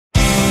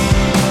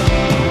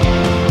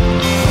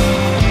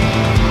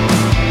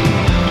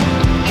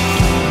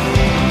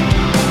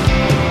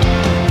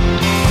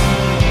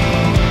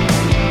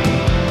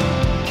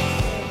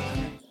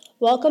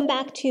Welcome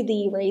back to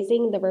the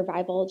Raising the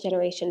Revival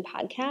Generation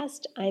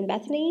podcast. I'm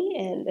Bethany,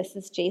 and this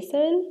is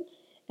Jason,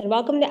 and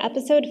welcome to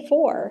episode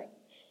 4.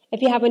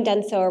 If you haven't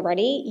done so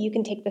already, you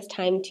can take this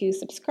time to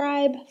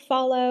subscribe,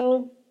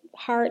 follow,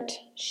 heart,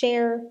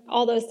 share,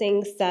 all those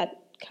things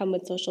that come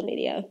with social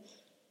media.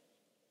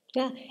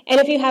 Yeah, and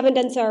if you haven't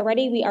done so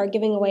already, we are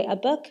giving away a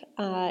book.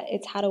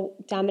 It's How to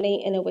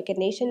Dominate in a Wicked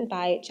Nation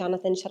by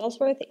Jonathan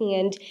Shuttlesworth,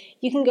 and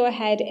you can go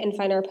ahead and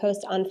find our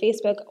post on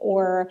Facebook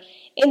or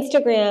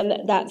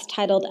Instagram that's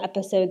titled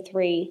Episode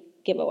 3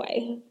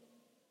 Giveaway.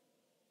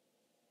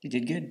 You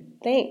did good.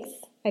 Thanks.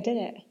 I did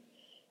it.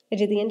 I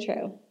did the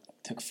intro.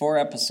 Took 4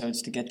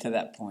 episodes to get to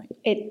that point.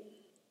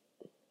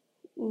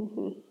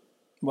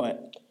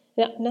 What?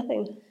 No,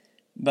 nothing.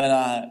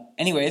 But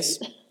anyways,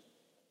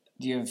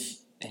 do you have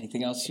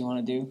anything else you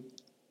want to do?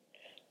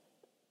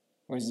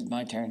 Or is it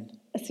my turn?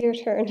 It's your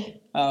turn.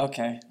 Oh,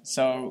 okay.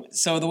 So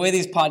the way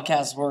these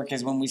podcasts work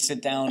is when we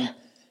sit down,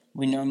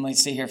 we normally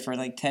sit here for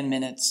like 10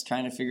 minutes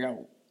trying to figure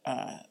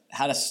out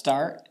how to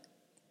start,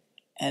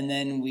 and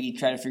then we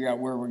try to figure out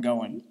where we're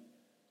going.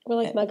 We're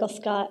like Michael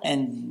Scott.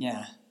 And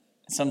yeah,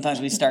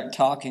 sometimes we start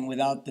talking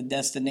without the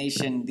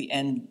destination, the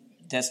end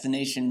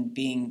destination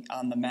being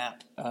on the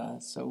map.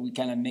 So we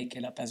kind of make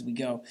it up as we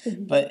go.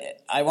 Mm-hmm.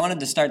 But I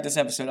wanted to start this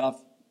episode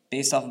off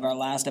based off of our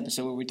last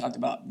episode where we talked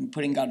about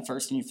putting God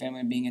first in your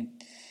family and being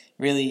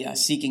really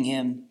seeking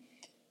Him,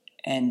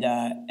 and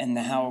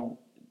how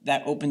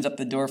that opens up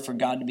the door for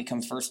God to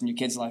become first in your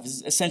kids' life. This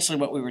is essentially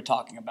what we were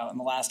talking about in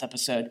the last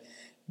episode.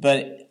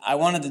 But I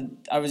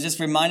was just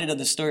reminded of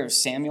the story of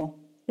Samuel,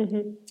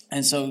 mm-hmm.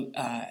 And so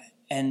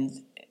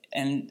and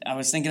I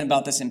was thinking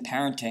about this in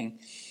parenting,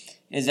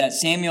 is that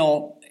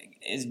Samuel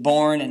is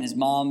born and his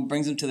mom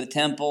brings him to the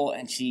temple,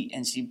 and she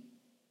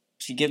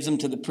gives him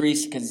to the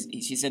priest because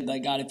she said,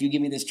 like, God, if you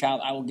give me this child,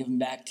 I will give him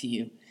back to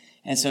you.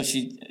 And so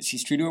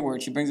she's true to her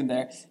word. She brings him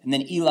there. And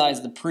then Eli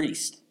is the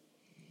priest.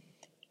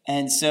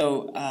 And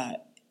so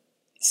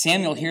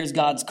Samuel hears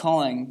God's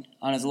calling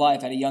on his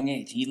life at a young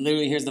age. He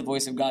literally hears the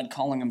voice of God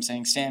calling him,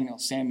 saying, Samuel,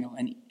 Samuel.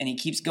 And he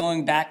keeps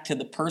going back to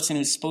the person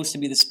who's supposed to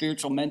be the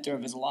spiritual mentor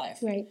of his life.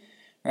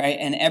 Right.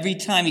 And every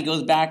time he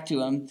goes back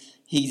to him,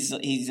 he's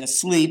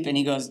asleep, and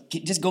he goes,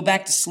 just go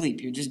back to sleep.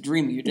 You're just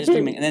dreaming.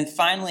 And then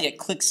finally it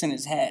clicks in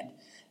his head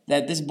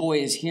that this boy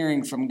is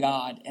hearing from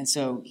God. And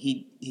so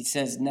he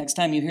says, next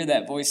time you hear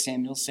that voice,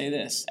 Samuel, say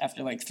this,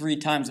 after like 3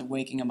 times of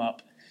waking him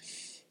up.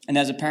 And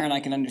as a parent, I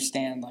can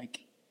understand, like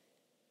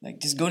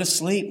just go to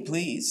sleep,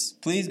 please.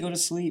 Please go to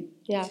sleep.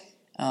 Yeah.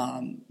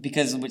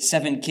 Because with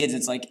 7 kids,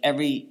 it's like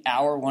every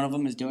hour one of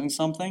them is doing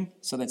something.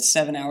 So that's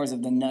 7 hours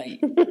of the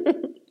night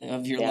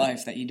of your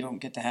life that you don't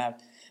get to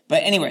have.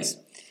 But anyways,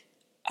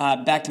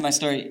 back to my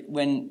story.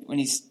 When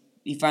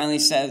he finally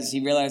says,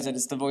 he realizes that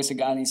it's the voice of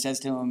God, and he says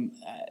to him,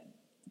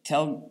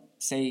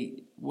 say,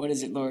 what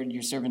is it, Lord?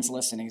 Your servant's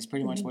listening is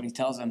pretty much what he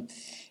tells him.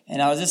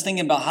 And I was just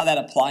thinking about how that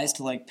applies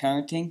to like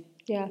parenting.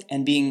 Yeah.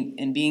 And being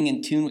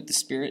in tune with the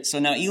Spirit. So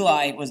now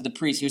Eli was the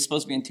priest. He was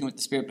supposed to be in tune with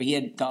the Spirit, but he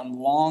had gone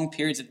long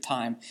periods of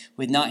time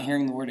with not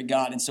hearing the word of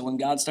God. And so when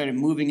God started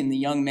moving in the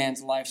young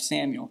man's life,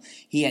 Samuel,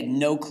 he had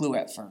no clue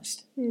at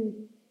first.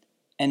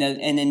 And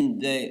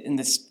in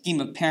the scheme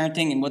of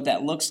parenting and what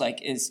that looks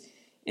like is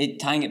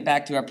it, tying it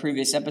back to our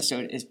previous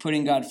episode, is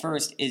putting God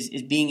first, is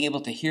being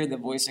able to hear the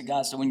voice of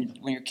God. So when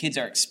your kids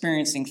are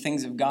experiencing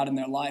things of God in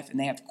their life and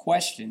they have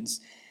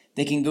questions,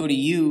 they can go to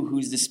you,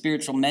 who's the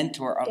spiritual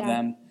mentor of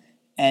them,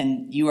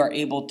 and you are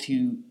able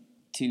to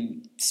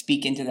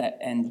speak into that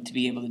and to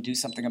be able to do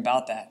something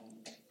about that.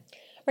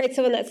 Right.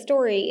 So in that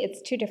story,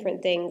 it's 2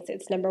 different things.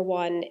 It's number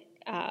 1.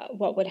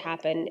 What would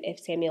happen if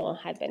Samuel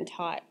had been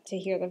taught to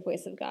hear the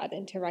voice of God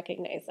and to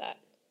recognize that?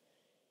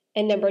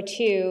 And number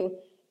 2,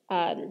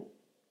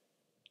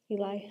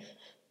 Eli.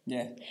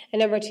 Yeah. And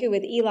number 2,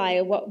 with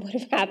Eli, what would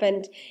have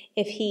happened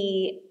if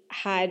he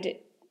had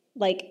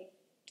like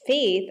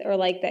faith, or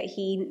like that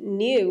he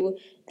knew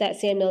that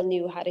Samuel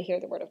knew how to hear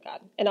the word of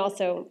God? And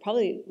also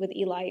probably with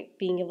Eli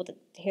being able to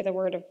hear the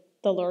word of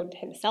the Lord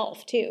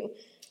himself too.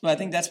 Well, I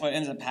think that's what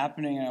ends up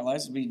happening in our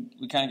lives. We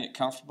kind of get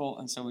comfortable,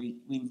 and so we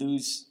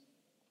lose.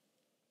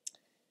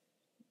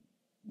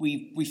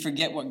 We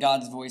forget what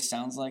God's voice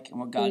sounds like, and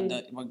what God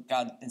does,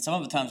 and some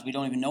of the times we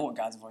don't even know what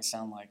God's voice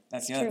sounds like.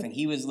 That's the other thing.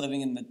 He was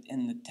living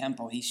in the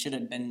temple. He should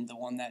have been the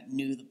one that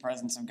knew the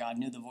presence of God,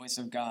 knew the voice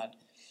of God,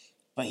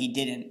 but he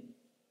didn't.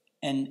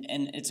 And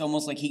it's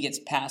almost like he gets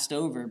passed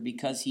over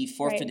because he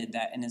forfeited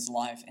that in his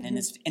life and in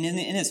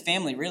his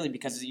family, really,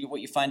 because what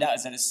you find out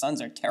is that his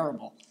sons are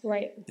terrible.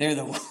 Right. They are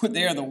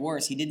the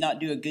worst. He did not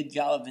do a good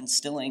job of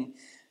instilling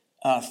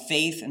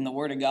faith and the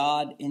word of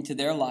God into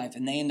their life,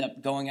 and they end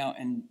up going out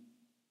and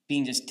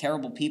being just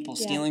terrible people,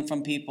 stealing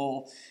from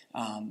people,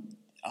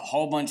 a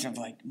whole bunch of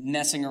like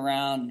messing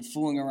around and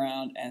fooling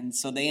around, and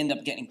so they end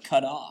up getting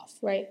cut off.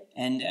 Right.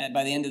 And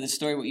by the end of the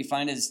story, what you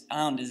find is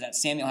that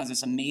Samuel has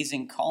this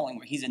amazing calling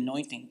where he's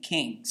anointing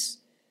kings,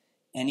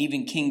 and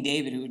even King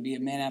David, who would be a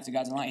man after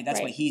God's own heart.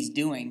 That's what he's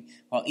doing,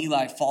 while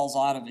Eli falls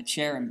out of a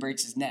chair and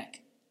breaks his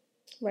neck.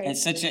 Right. And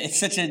it's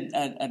such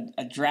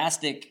a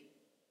drastic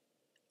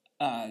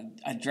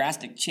a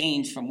drastic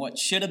change from what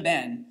should have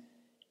been,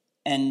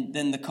 and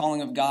then the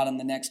calling of God on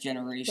the next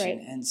generation.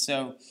 Right. And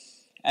so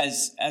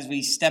as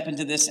we step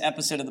into this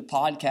episode of the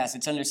podcast,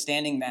 it's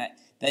understanding that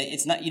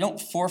it's not, you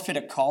don't forfeit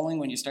a calling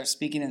when you start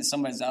speaking into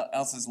somebody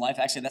else's life.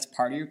 Actually, that's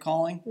part of your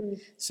calling.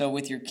 So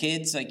with your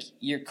kids, like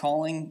your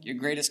calling, your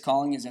greatest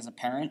calling is as a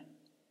parent.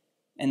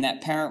 And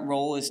that parent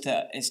role is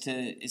to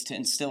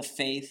instill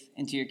faith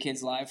into your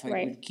kid's life. Like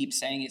we keep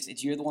saying,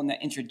 it's you're the one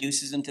that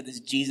introduces them to this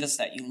Jesus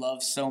that you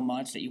love so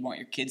much, that you want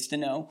your kids to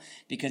know,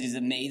 because he's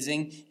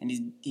amazing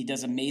and he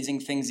does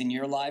amazing things in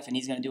your life, and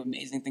he's going to do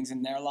amazing things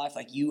in their life.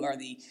 Like you are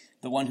the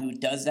one who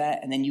does that,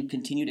 and then you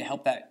continue to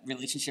help that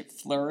relationship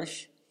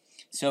flourish.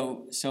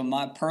 So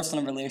my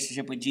personal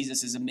relationship with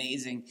Jesus is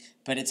amazing,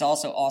 but it's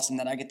also awesome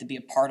that I get to be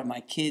a part of my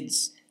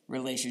kids'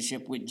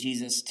 relationship with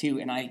Jesus too.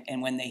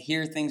 And when they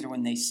hear things, or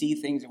when they see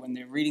things, or when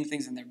they're reading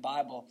things in their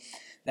Bible,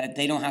 that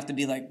they don't have to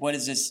be like, what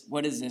is this?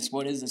 What is this?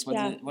 What is this?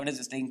 What is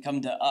this? They can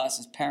come to us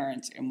as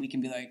parents, and we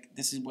can be like,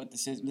 this is what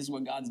this is. This is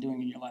what God's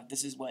doing in your life.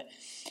 This is what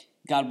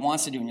God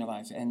wants to do in your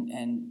life.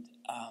 And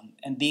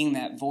being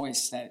that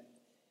voice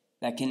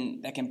that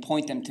can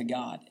point them to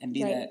God and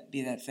be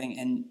that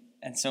thing.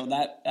 And so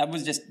that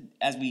was just,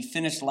 as we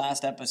finished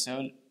last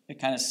episode, it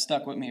kind of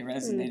stuck with me,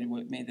 resonated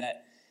with me,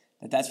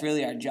 that's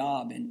really our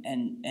job.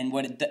 And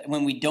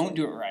when we don't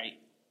do it right,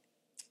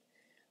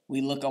 we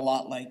look a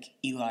lot like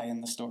Eli in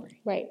the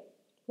story. Right.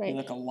 We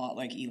look a lot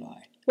like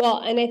Eli. Well,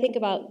 and I think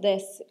about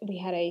this, we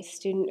had a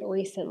student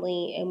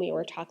recently, and we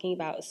were talking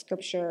about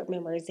scripture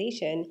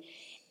memorization,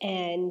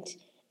 and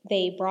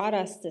they brought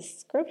us this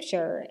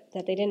scripture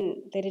that they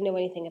didn't know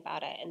anything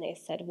about it, and they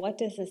said, "What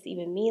does this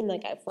even mean?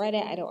 Like, I've read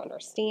it, I don't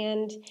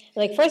understand."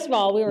 Like, first of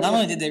all, we were not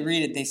only did they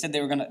read it, they said they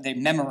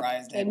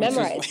memorized it. They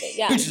memorized it,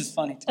 yeah, which is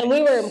funny to me. And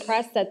we were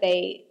impressed that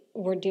they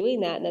were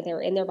doing that and that they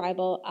were in their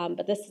Bible.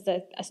 But this is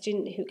a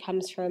student who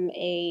comes from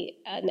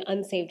an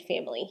unsaved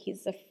family.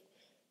 He's the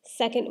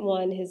second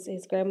one.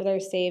 His grandmother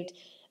is saved,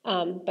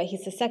 but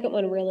he's the second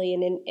one really,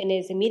 and in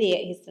his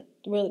immediate, he's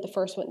really the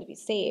first one to be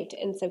saved,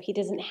 and so he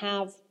doesn't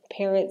have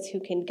parents who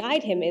can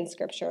guide him in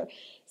scripture.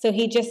 So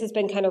he just has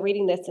been kind of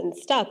reading this and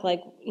stuck, like,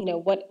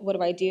 what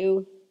do I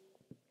do?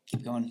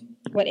 Keep going.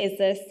 What is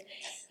this?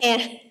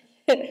 And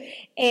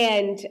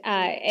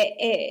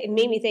it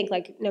made me think,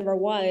 like, number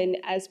one,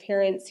 as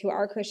parents who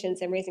are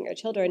Christians and raising our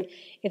children,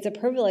 it's a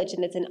privilege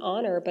and it's an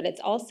honor, but it's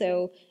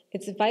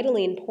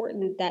vitally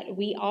important that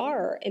we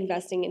are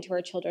investing into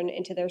our children,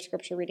 into their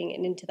scripture reading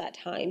and into that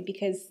time,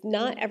 because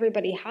not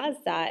everybody has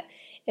that.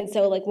 And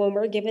so, like, when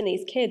we're given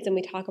these kids, and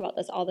we talk about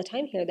this all the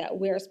time here, that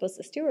we're supposed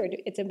to steward,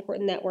 it's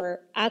important that we're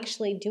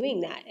actually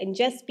doing that. And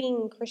just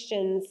being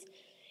Christians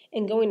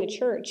and going to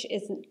church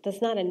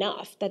that's not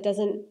enough. That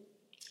doesn't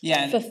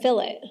fulfill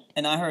it.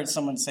 And I heard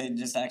someone say,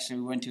 just actually,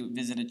 we went to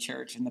visit a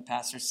church, and the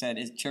pastor said,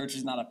 church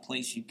is not a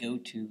place you go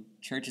to.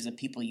 Church is a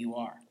people you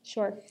are.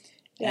 Sure.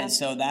 Yeah. And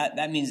so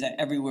that means that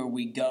everywhere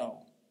we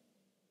go,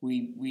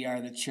 we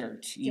are the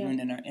church. Even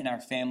in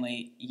our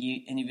family,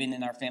 and even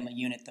in our family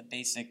unit, the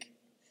basic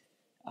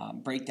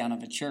breakdown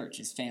of a church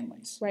is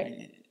families.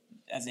 Right?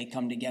 As they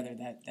come together,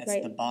 that's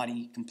the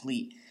body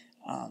complete.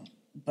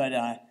 But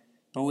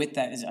with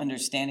that is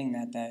understanding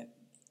that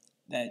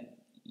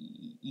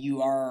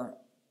you are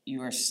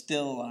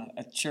still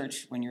a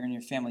church when you're in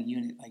your family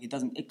unit. Like,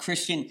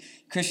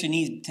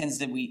 Christianese tends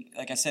to,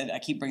 like I said, I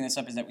keep bringing this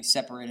up, is that we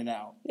separate it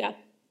out. Yeah.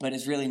 But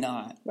it's really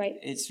not. Right.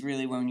 It's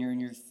really when you're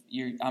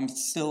in I'm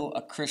still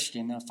a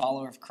Christian, a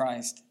follower of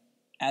Christ,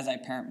 as I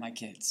parent my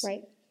kids.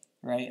 Right.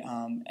 Right.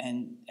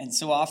 And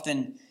so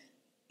often,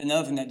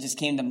 another thing that just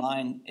came to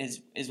mind is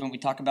when we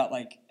talk about,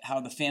 like, how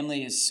the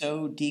family is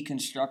so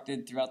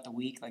deconstructed throughout the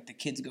week. Like, the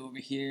kids go over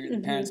here, the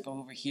parents go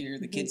over here,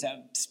 the kids have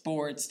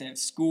sports, they have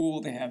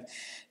school, they have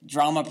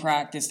drama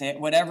practice, they have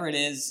whatever it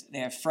is, they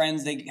have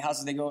friends,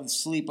 houses they go with,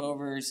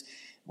 sleepovers,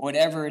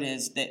 whatever it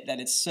is, that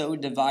it's so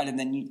divided.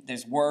 Then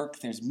there's work,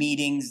 there's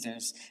meetings,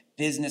 there's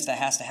business that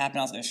has to happen.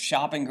 Also, there's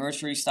shopping,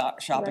 grocery shopping.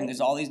 Right. There's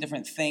all these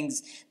different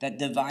things that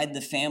divide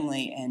the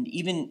family, and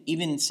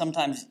even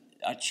sometimes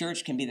a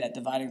church can be that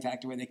dividing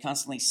factor where they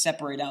constantly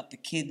separate out the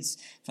kids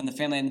from the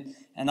family.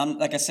 And I'm,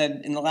 like I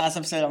said in the last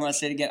episode, I'm going to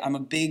say it again, I'm a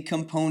big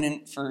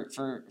component for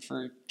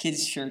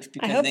kids' church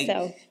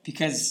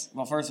because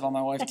well, first of all,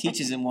 my wife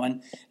teaches in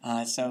one.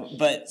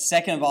 But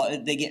second of all,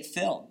 they get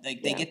filled. They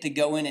get to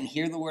go in and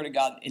hear the word of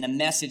God in a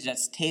message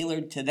that's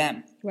tailored to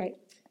them. Right.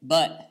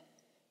 But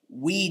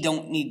we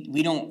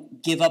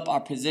don't give up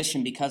our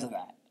position because of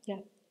that. Yeah.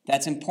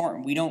 That's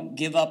important. We don't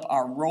give up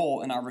our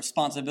role and our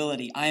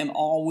responsibility. I am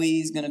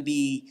always going to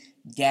be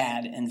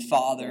dad and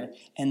father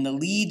and the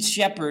lead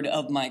shepherd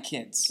of my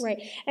kids.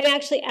 Right. And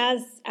actually,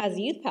 as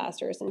youth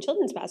pastors and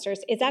children's pastors,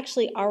 it's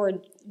actually our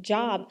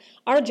job.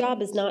 Our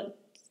job is not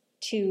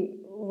to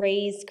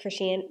raise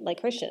Christians.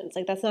 Like,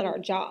 that's not our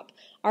job.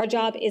 Our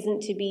job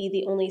isn't to be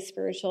the only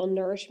spiritual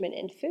nourishment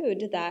and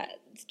food that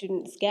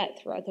students get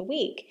throughout the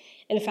week.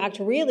 In fact,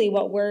 really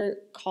what we're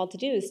called to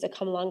do is to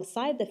come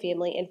alongside the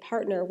family and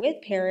partner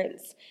with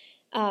parents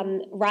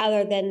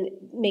rather than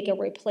make a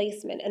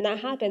replacement. And that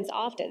happens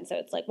often. So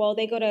it's like, well,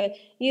 they go to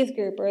youth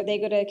group or they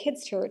go to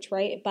kids church,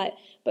 right? But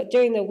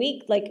during the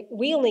week, like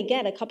we only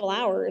get a couple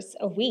hours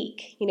a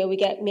week. We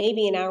get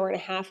maybe an hour and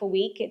a half a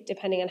week,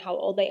 depending on how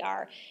old they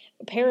are.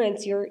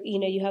 Parents,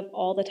 you have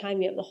all the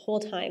time, you have the whole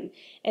time.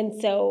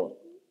 And so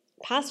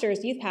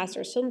pastors, youth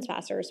pastors, children's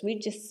pastors, we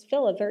just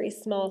fill a very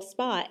small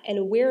spot,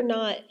 and we're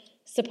not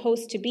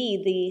supposed to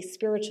be the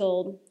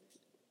spiritual,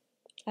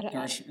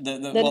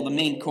 the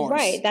main course.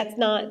 Right. That's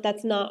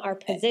not our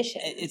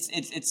position.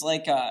 It's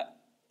like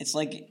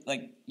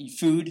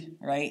food,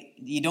 right?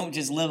 You don't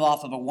just live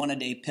off of a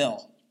 1-a-day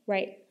pill.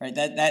 Right. Right.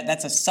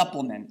 That's a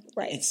supplement.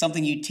 Right. It's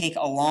something you take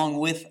along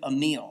with a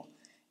meal.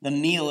 The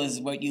meal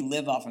is what you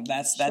live off of.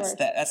 That's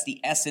the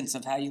essence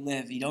of how you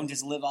live. You don't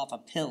just live off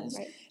of pills.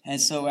 Right. And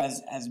so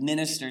as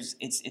ministers,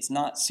 it's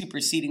not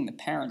superseding the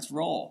parents'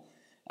 role.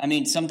 I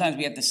mean, sometimes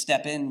we have to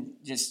step in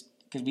just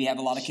because we have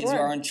a lot of kids who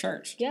are in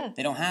church. Yeah.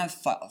 They don't have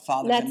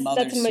fathers and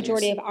mothers. That's the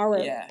majority of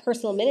our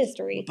personal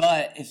ministry.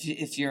 But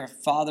if you're a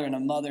father and a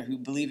mother who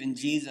believe in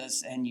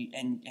Jesus and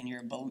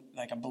you're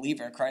like a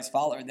believer, a Christ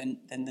follower,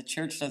 then the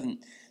church doesn't.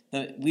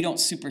 We don't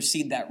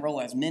supersede that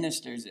role as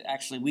ministers.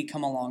 Actually, we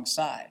come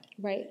alongside.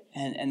 Right.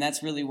 And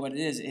that's really what it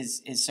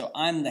is so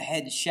I'm the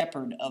head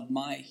shepherd of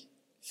my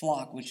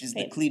flock, which is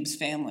the Klebes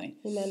family.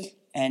 Amen.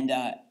 And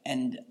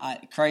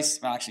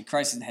Christ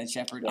is the head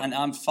shepherd, and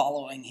I'm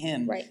following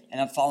him, right. And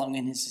I'm following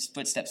in his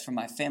footsteps for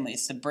my family.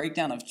 It's the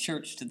breakdown of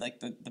church to like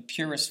the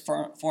purest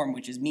form,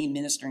 which is me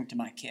ministering to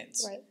my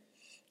kids. Right.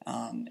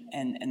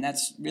 And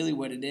that's really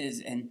what it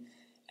is.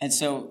 And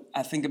so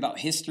I think about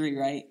history,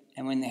 right?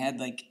 And when they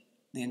had like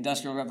the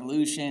Industrial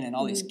Revolution and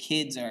all these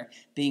kids are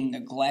being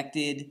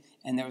neglected,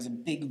 and there was a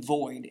big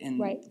void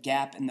and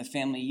gap in the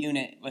family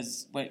unit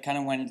was what kind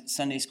of when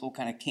Sunday school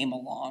kind of came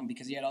along,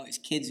 because you had all these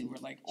kids who were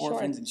like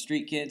orphans and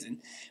street kids and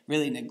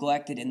really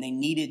neglected, and they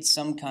needed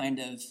some kind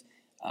of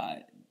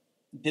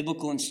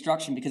biblical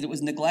instruction because it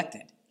was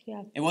neglected.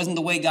 Yeah. It wasn't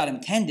the way God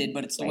intended,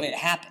 but it's the way it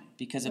happened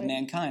because of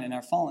mankind and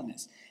our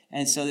fallenness.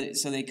 And so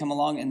they come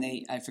along and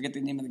I forget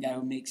the name of the guy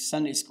who makes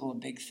Sunday school a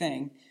big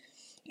thing.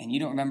 And you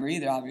don't remember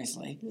either,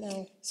 obviously.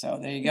 No. So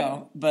there you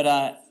go. But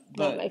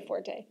not my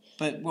forte.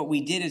 But what we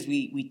did is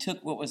we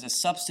took what was a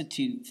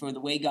substitute for the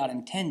way God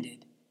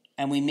intended,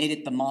 and we made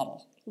it the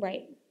model.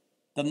 Right.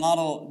 The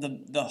model,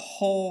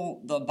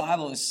 the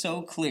Bible is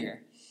so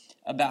clear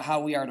about how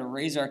we are to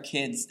raise our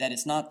kids that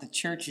it's not the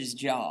church's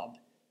job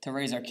to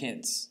raise our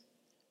kids,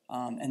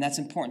 and that's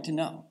important to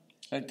know.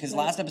 Because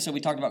last episode we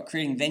talked about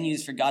creating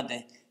venues for God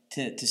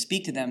to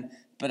speak to them,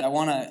 but I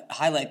want to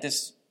highlight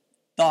this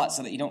thought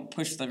so that you don't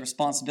push the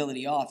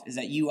responsibility off, is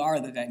that you are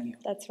the venue.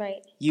 That's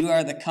right. You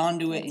are the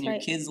conduit in your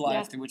kid's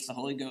life through which the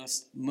Holy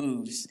Ghost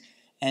moves.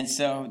 And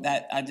so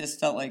that I just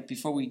felt like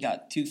before we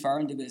got too far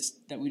into this,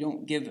 that we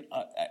don't give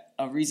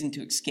a reason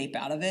to escape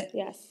out of it.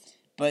 Yes.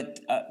 But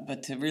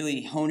to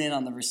really hone in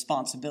on the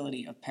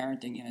responsibility of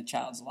parenting in a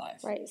child's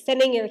life. Right.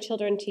 Sending your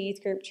children to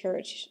youth group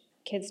church,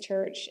 kids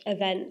church,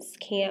 events,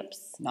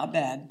 camps. Not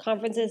bad.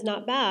 Conferences,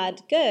 not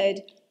bad.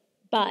 Good.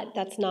 But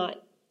that's not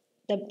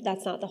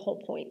the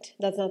whole point.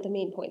 That's not the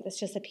main point. That's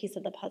just a piece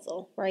of the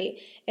puzzle, right?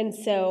 And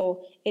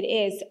so it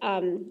is,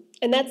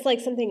 and that's like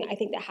something I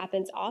think that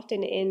happens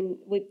often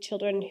with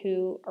children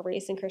who are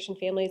raised in Christian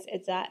families,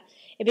 is that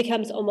it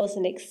becomes almost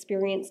an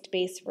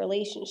experience-based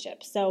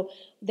relationship. So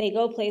they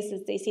go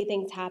places, they see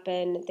things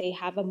happen, they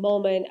have a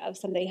moment of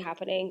something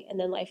happening, and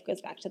then life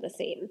goes back to the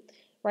same.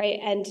 Right.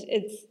 And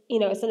it's,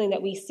 something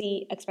that we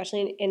see,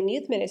 especially in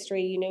youth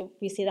ministry,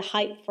 we see the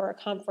hype for a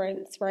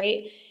conference,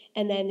 right?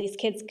 And then these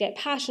kids get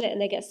passionate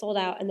and they get sold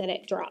out, and then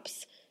it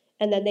drops.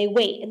 And then they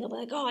wait, and they'll be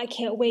like, oh, I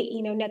can't wait,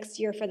 next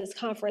year for this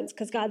conference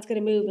because God's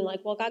going to move. And like,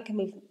 well, God can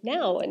move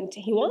now, and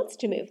he wants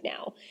to move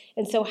now.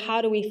 And so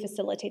how do we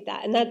facilitate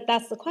that? And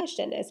that's the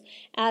question is,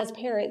 as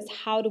parents,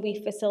 how do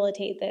we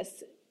facilitate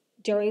this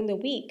during the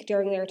week,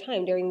 during their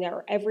time, during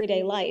their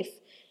everyday life,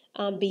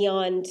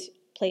 beyond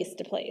place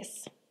to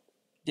place?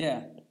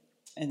 Yeah.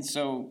 And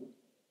so,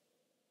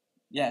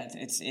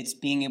 it's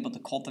being able to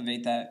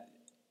cultivate that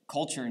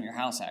culture in your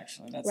house.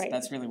 Actually,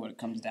 that's really what it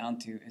comes down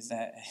to, is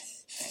that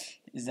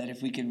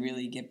if we could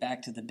really get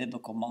back to the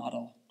biblical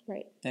model,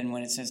 right, then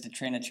when it says to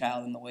train a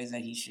child in the ways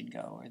that he should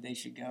go or they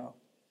should go,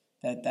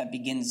 that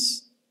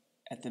begins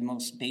at the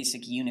most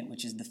basic unit,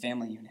 which is the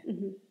family unit.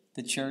 Mm-hmm.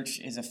 The church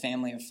is a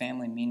family of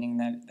family, meaning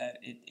that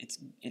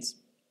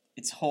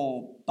its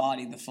whole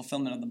body, the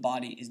fulfillment of the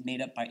body, is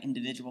made up by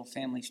individual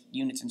family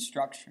units and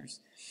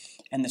structures,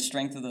 and the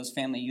strength of those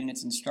family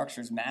units and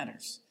structures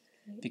matters,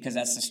 because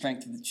that's the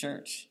strength of the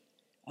church.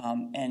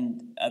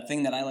 And a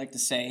thing that I like to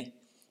say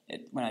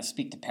when I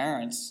speak to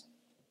parents,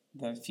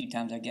 the few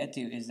times I get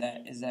to, is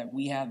that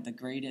we have the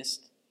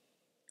greatest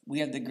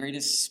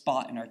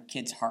spot in our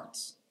kids'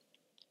 hearts,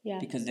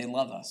 because they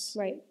love us.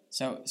 Right.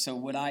 So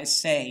what I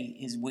say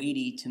is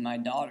weighty to my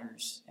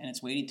daughters, and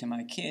it's weighty to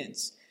my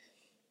kids,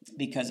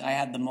 because I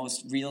have the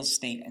most real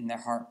estate in their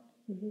heart.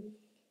 Mm-hmm.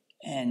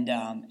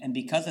 And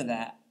because of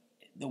that,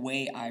 the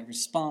way I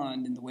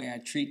respond and the way I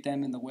treat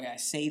them and the way I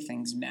say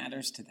things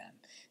matters to them.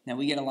 Now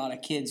we get a lot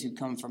of kids who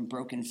come from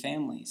broken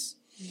families,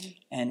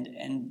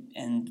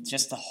 and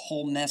just the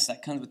whole mess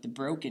that comes with the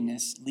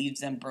brokenness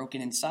leaves them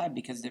broken inside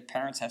because their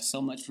parents have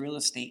so much real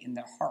estate in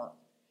their heart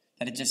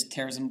that it just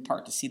tears them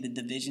apart to see the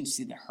division,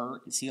 see the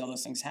hurt, and see all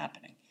those things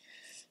happening.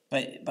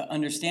 But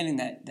understanding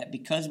that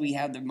because we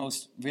have the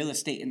most real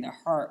estate in their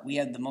heart, we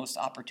have the most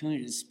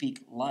opportunity to speak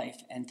life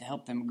and to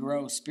help them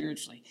grow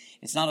spiritually.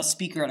 It's not a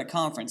speaker at a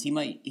conference. He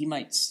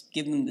might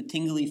give them the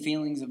tingly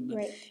feelings of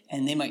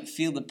and they might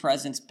feel the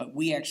presence, but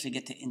we actually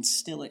get to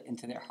instill it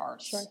into their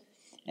hearts. Sure.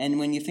 And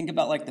when you think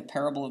about like the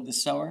parable of the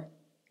sower,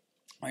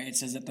 right, it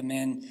says that the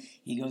man,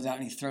 he goes out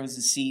and he throws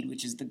the seed,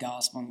 which is the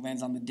gospel, and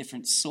lands on the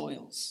different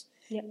soils.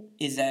 Yep.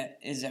 Is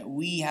that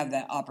we have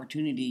that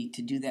opportunity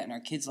to do that in our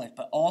kids' life,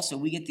 but also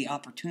we get the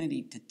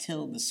opportunity to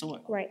till the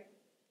soil. Right.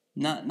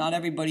 Not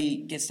everybody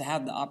gets to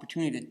have the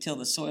opportunity to till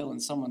the soil in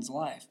someone's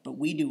life, but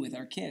we do with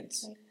our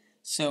kids. Right.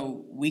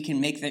 So we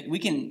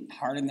can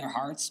harden their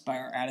hearts by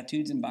our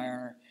attitudes and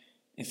by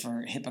if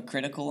we're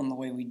hypocritical in the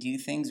way we do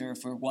things, or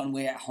if we're one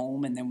way at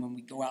home and then when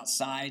we go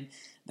outside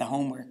the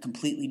home we're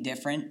completely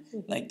different.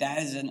 Mm-hmm. Like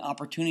that is an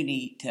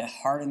opportunity to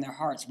harden their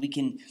hearts. We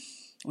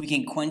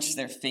can quench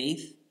their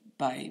faith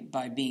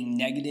by being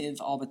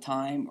negative all the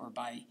time, or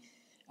by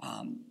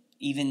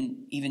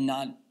even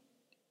not.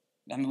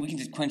 I mean, you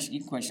can quench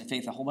your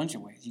faith a whole bunch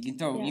of ways. You can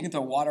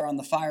throw water on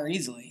the fire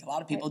easily. A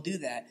lot of people do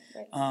that,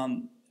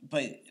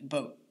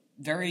 but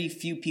very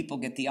few people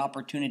get the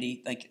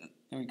opportunity. Like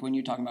when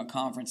you're talking about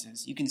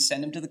conferences, you can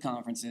send them to the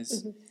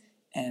conferences,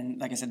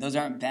 and like I said, those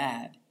aren't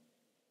bad.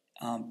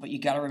 But you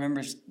got to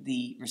remember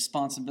the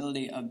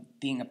responsibility of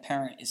being a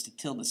parent is to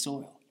till the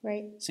soil.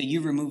 Right. So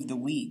you remove the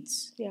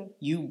weeds. Yeah.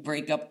 You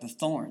break up the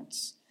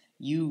thorns.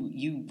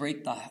 You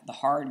break the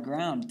hard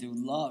ground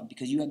through love,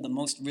 because you have the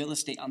most real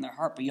estate on their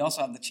heart, but you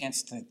also have the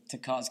chance to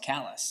cause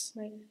callous.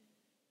 Right.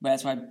 But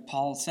that's why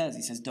Paul says,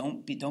 he says,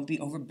 don't be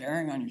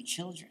overbearing on your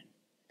children,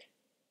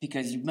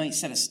 because you might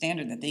set a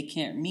standard that they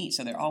can't meet,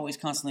 so they're always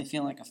constantly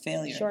feeling like a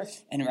failure. Sure.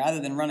 And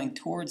rather than running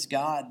towards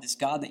God, this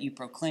God that you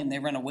proclaim, they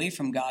run away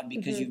from God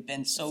because you've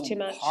been so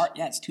hard.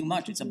 Yeah, it's too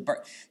much. It's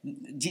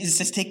Jesus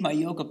says, take my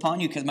yoke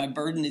upon you because my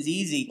burden is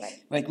easy.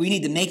 Right. Like we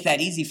need to make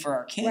that easy for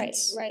our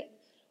kids. Right.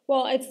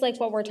 Well, it's like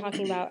what we're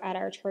talking about at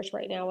our church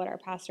right now, what our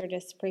pastor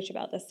just preached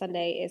about this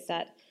Sunday, is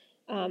that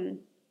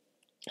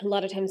a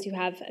lot of times you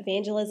have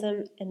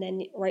evangelism, and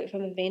then right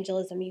from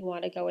evangelism you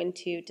want to go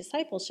into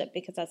discipleship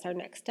because that's our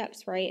next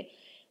steps, right?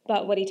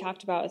 But what he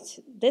talked about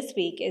this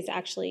week is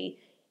actually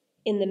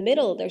in the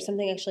middle, there's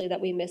something actually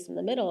that we miss in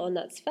the middle, and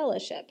that's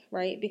fellowship,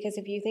 right? Because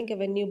if you think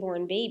of a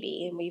newborn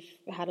baby, and we've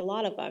had a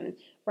lot of them,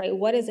 right?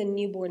 What does a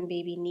newborn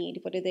baby need?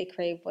 What do they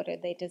crave? What do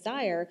they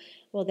desire?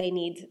 Well, they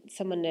need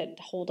someone to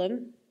hold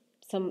them.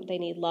 They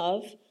need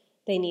love.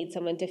 They need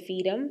someone to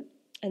feed them.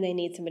 And they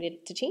need somebody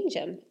to change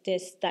them.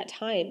 That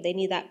time, they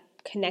need that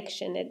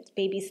connection.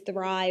 Babies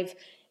thrive,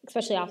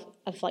 especially off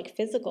of like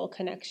physical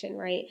connection,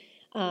 right?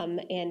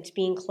 And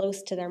being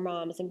close to their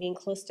moms and being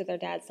close to their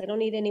dads. They don't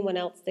need anyone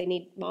else. They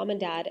need mom and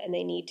dad, and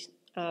they need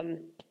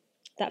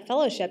that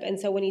fellowship. And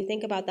so when you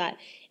think about that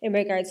in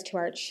regards to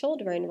our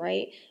children,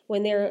 right?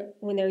 When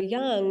they're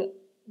young,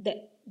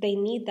 they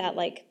need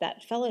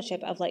that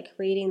fellowship of like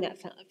creating that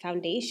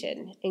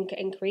foundation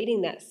and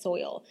creating that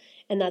soil.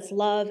 And that's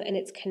love, and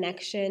it's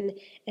connection,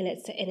 and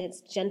it's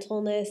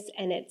gentleness,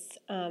 and it's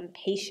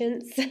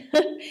patience,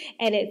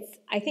 and it's,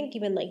 I think,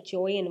 even like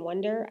joy and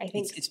wonder. I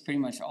think it's pretty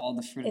much all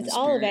the fruit of the Spirit. It's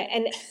all of it.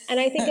 And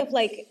I think of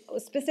like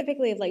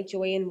specifically of like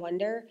joy and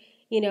wonder.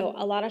 You know,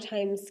 a lot of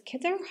times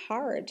kids are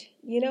hard.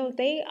 You know,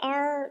 they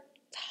are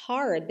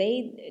hard.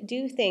 They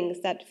do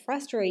things that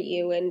frustrate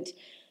you, and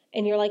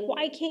you're like,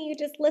 why can't you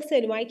just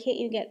listen? Why can't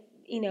you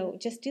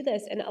just do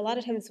this? And a lot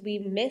of times we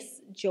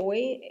miss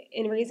joy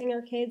in raising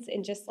our kids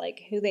and just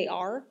like who they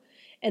are,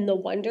 and the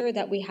wonder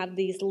that we have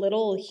these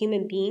little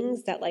human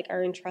beings that like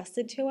are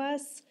entrusted to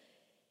us.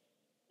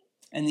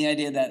 And the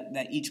idea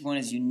that each one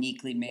is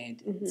uniquely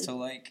made. Mm-hmm.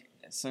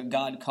 So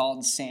God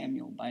called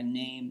Samuel by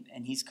name,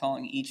 and he's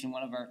calling each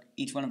one of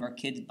our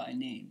kids by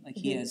name. Like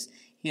mm-hmm.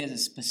 he has a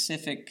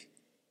specific,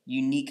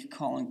 unique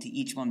calling to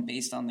each one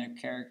based on their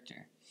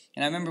character.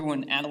 And I remember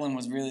when Adeline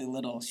was really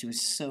little, she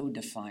was so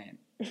defiant.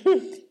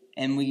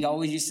 And we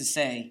always used to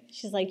say,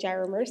 she's like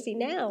Gyra Mercy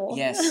now.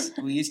 Yes,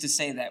 we used to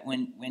say that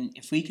when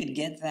if we could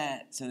get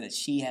that so that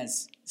she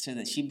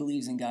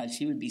believes in God,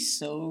 she would be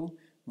so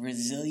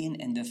resilient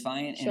and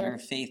defiant in her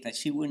faith that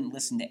she wouldn't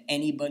listen to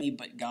anybody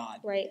but God.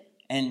 Right.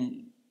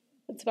 And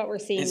that's what we're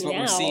seeing now. It's what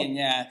we're seeing,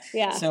 yeah.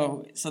 Yeah.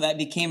 So that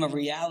became a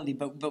reality,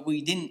 but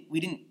we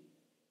didn't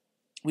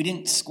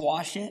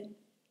squash it.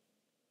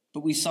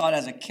 But we saw it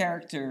as a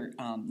character,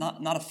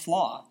 not a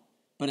flaw,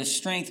 but a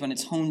strength when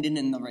it's honed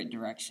in the right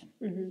direction.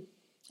 Mm-hmm.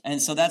 And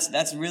so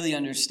that's really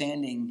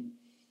understanding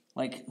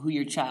like who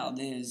your child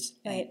is,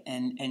 right.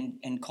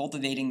 and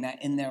cultivating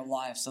that in their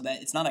life, so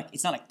that it's not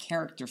a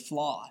character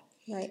flaw,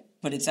 right?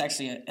 But it's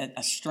actually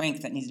a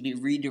strength that needs to be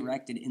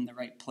redirected in the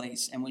right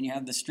place. And when you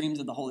have the streams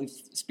of the Holy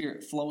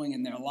Spirit flowing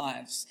in their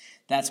lives,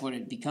 that's what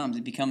it becomes.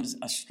 It becomes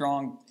a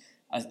strong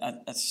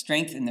a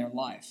strength in their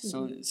life.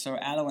 So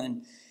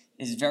Adeline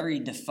is very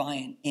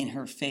defiant in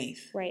her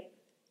faith. Right.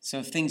 So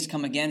if things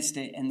come against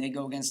it and they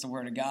go against the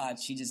word of God,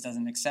 she just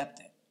doesn't accept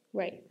it.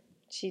 Right.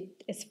 She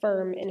is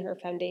firm in her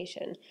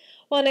foundation.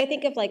 Well, and I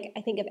think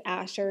of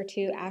Asher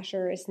too.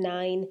 Asher is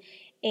 9,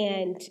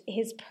 and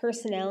his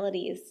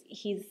personality is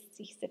he's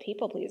a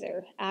people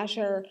pleaser.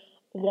 Asher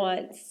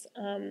wants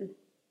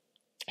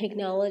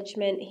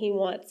acknowledgement. He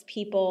wants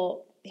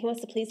people. He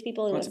wants to please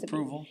people. He wants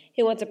approval.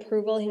 He wants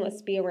approval. He wants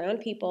to be around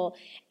people,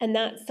 and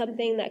that's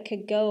something that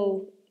could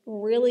go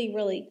really,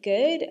 really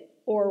good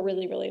or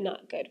really, really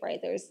not good,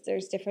 right?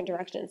 There's different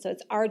directions. So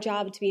it's our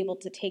job to be able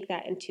to take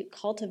that and to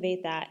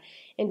cultivate that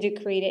and to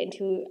create it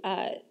into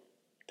a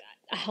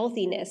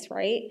healthiness,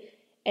 right?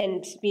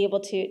 And be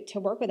able to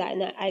work with that.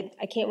 And that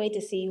I can't wait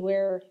to see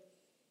where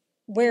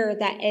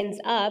that ends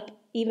up,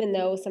 even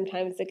though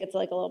sometimes it gets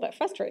like a little bit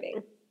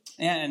frustrating.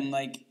 Yeah, and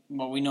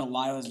we know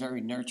Lila's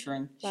very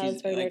nurturing.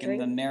 Lila's very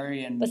nurturing. In the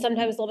Mary and... But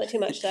sometimes a little bit too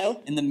much,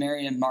 though. In the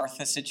Mary and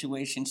Martha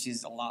situation,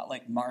 she's a lot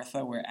like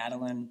Martha, where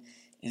Adeline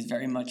is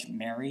very much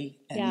Mary,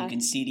 and you can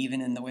see it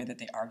even in the way that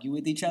they argue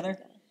with each other.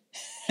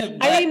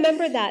 I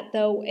remember that,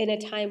 though, in a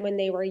time when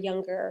they were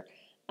younger,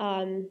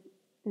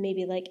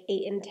 maybe like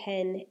 8 and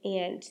 10,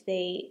 and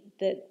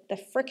the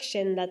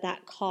friction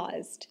that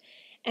caused.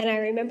 And I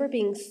remember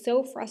being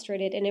so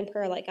frustrated and in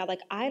prayer, like, God, like,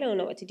 I don't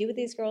know what to do with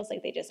these girls.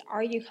 Like, they just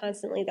argue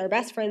constantly. They're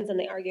best friends and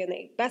they argue, and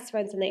they're best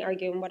friends and they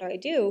argue, and what do I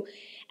do?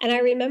 And I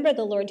remember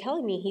the Lord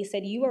telling me, he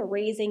said, you are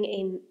raising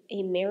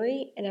a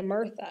Mary and a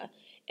Martha.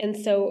 And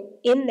so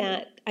in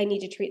that, I need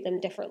to treat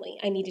them differently.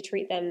 I need to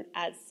treat them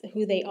as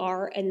who they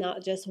are and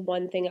not just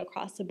one thing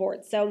across the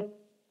board. So,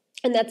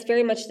 and that's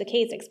very much the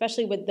case,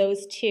 especially with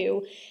those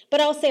two.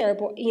 But I'll say,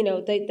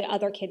 the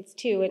other kids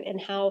too,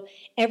 and how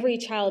every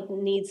child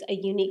needs a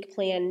unique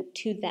plan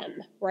to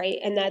them, right?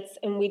 And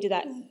we do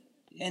that.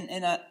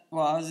 I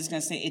was just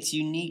going to say, it's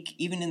unique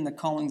even in the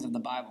callings of the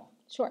Bible.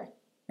 Sure.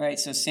 Right,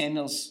 so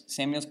Samuel's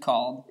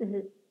called. Mm-hmm.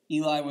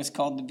 Eli was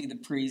called to be the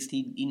priest.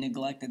 He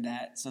neglected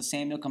that. So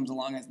Samuel comes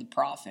along as the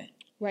prophet.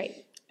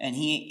 Right. And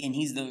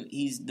he's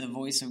the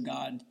voice of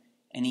God,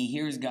 and he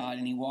hears God,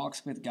 and he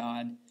walks with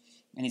God,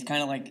 and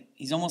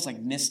he's almost like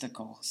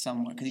mystical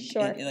somewhat.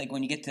 Sure. Like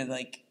when you get to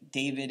like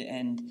David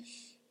and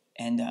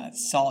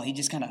Saul, he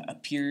just kind of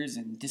appears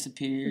and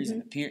disappears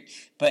and appears.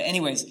 But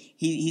anyways,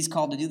 he's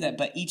called to do that.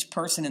 But each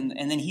person,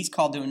 and then he's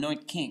called to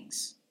anoint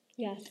kings.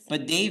 Yes.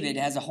 But David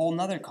has a whole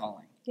nother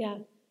calling. Yeah.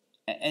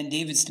 And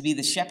David's to be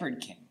the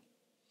shepherd king.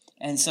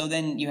 And so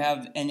then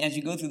and as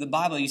you go through the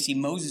Bible, you see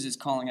Moses'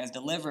 calling as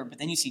deliverer, but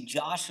then you see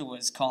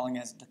Joshua's calling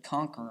as the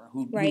conqueror,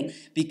 who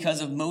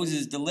because of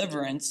Moses'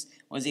 deliverance,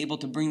 was able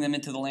to bring them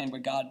into the land where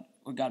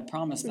God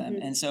promised them.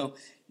 And so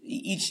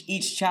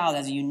each child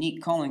has a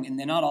unique calling, and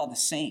they're not all the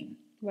same.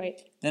 Right.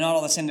 They're not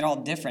all the same. They're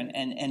all different.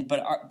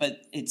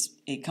 But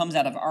it comes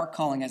out of our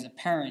calling as a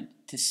parent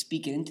to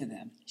speak it into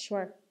them.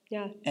 Sure.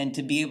 Yeah. And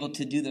to be able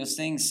to do those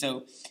things.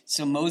 So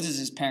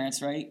Moses'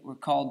 parents, right, were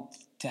called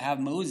to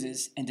have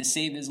Moses and to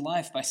save his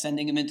life by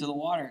sending him into the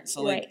water.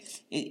 So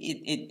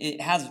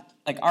it has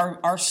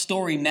our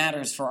story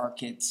matters for our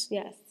kids.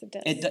 Yes, it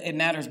does. It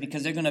matters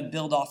because they're going to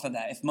build off of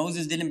that. If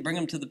Moses didn't bring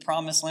them to the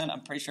promised land,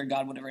 I'm pretty sure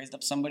God would have raised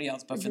up somebody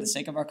else. But for the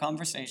sake of our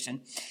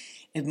conversation,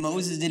 if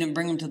Moses didn't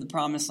bring them to the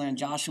promised land,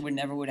 Joshua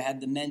never would have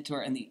had the mentor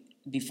and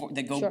before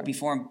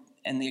him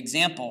and the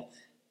example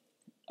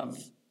of.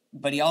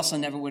 But he also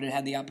never would have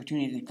had the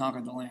opportunity to conquer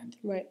the land.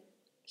 Right.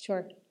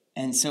 Sure.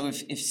 And so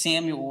if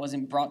Samuel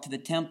wasn't brought to the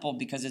temple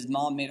because his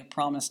mom made a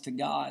promise to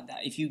God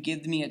that if you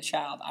give me a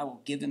child, I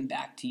will give him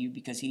back to you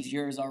because he's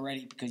yours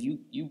already, because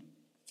you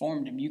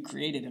formed him, you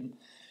created him,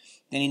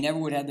 then he never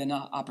would have had the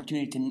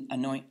opportunity to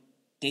anoint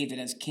David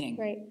as king,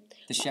 right?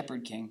 The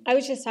shepherd king. I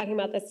was just talking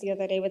about this the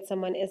other day with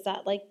someone, is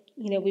that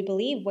we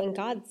believe when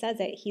God says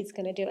it, he's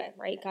going to do it,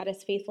 right? God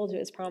is faithful to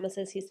his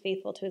promises. He's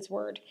faithful to his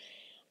word.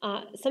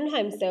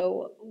 Sometimes,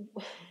 though,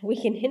 we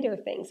can hinder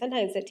things.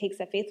 Sometimes it takes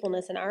a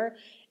faithfulness in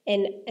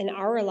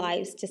our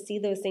lives to see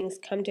those things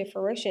come to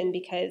fruition,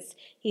 because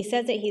he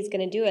says that he's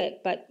going to do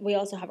it, but we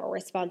also have a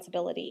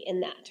responsibility in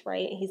that,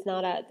 right? He's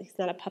not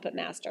a puppet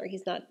master.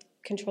 He's not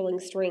controlling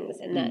strings,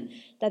 and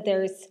that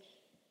there's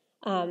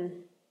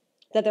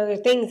that there are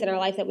things in our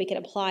life that we can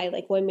apply,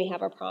 like when we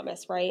have a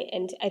promise, right?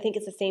 And I think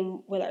it's the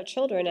same with our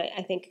children.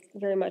 I think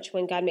very much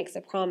when God makes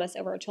a promise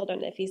over our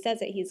children, if he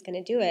says it, he's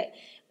going to do it.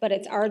 But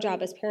it's our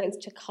job as parents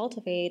to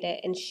cultivate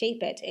it and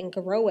shape it and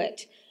grow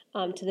it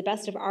to the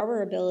best of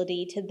our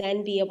ability, to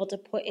then be able to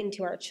put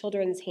into our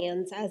children's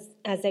hands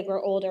as they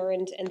grow older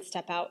and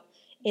step out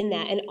in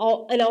that. And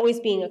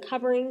always being a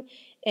covering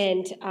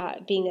and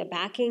being a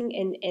backing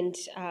and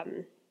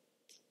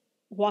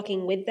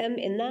walking with them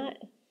in that.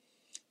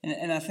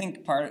 And I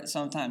think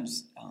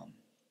sometimes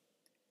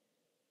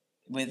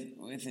with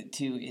it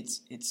too,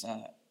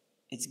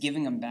 it's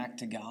giving them back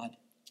to God.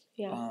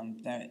 Yeah.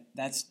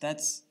 It's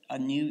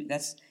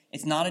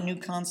not a new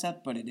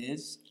concept, but it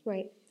is.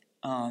 Right.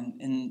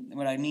 And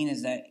what I mean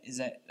is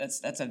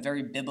that's a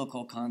very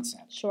biblical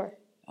concept. Sure.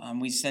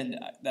 We said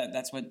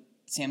that's what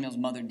Samuel's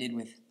mother did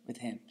with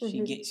him.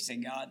 She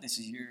said, God, this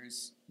is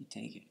yours. You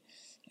take it.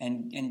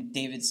 And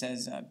David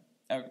says,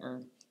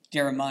 or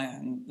Jeremiah,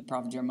 and the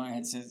prophet Jeremiah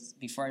had says,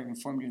 before I even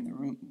formed you in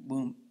the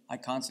womb, I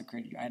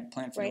consecrated you. I had a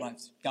plan for your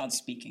life. God's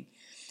speaking.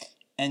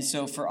 And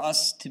so for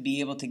us to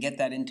be able to get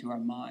that into our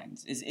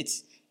minds,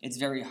 it's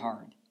very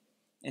hard.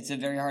 It's a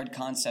very hard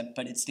concept,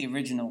 but it's the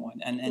original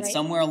one. And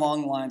somewhere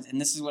along the lines, and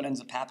this is what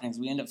ends up happening, is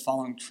we end up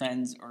following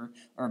trends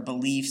or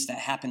beliefs that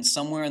happen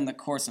somewhere in the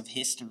course of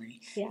history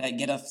that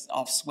get us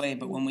off sway.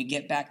 But when we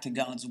get back to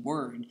God's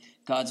word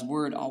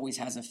always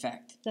has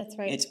effect. That's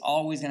right. It's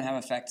always going to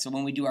have effect. So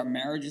when we do our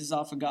marriages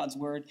off of God's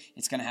word,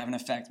 it's going to have an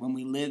effect. When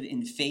we live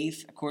in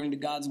faith according to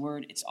God's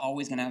word, it's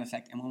always going to have an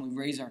effect. And when we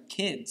raise our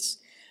kids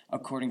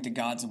according to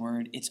God's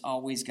word, it's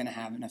always going to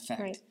have an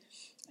effect. Right.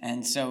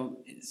 And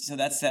so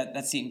that's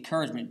the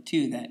encouragement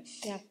too,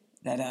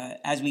 that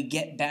as we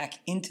get back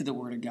into the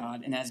Word of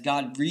God, and as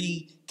God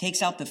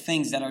takes out the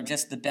things that are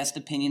just the best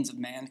opinions of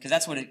man, because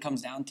that's what it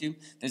comes down to.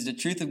 There's the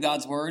truth of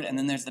God's Word, and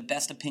then there's the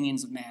best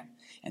opinions of man.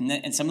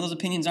 And some of those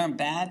opinions aren't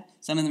bad,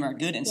 some of them are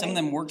good, and some of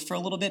them worked for a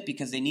little bit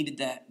because they needed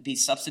to be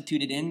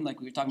substituted in, like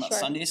we were talking about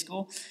Sunday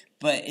school.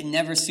 But it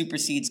never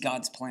supersedes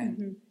God's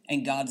plan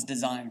and God's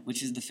design,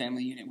 which is the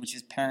family unit, which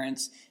is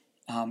parents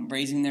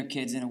raising their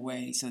kids in a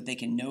way so that they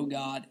can know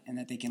God and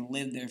that they can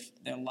live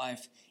their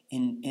life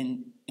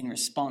in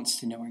response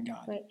to knowing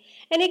God. Right.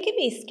 And it can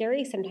be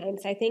scary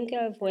sometimes. I think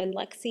of when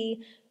Lexi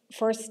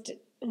first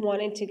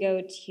wanted to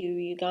go to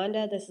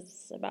Uganda. This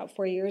is about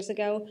 4 years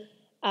ago.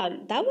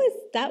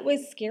 That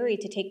was scary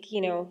to take,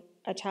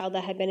 a child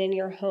that had been in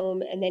your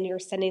home and then you're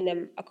sending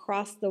them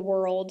across the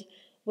world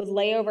with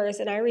layovers.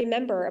 And I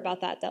remember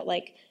about that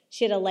like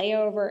she had a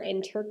layover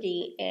in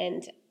Turkey,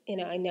 and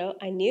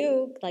I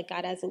knew like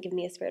God hasn't given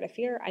me a spirit of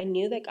fear. I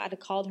knew that God had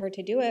called her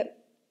to do it,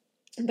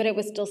 but it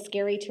was still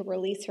scary to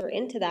release her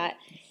into that.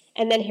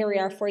 And then here we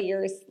are 4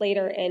 years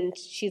later, and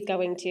she's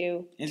going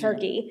to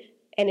Turkey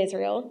and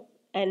Israel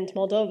and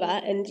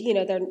Moldova, and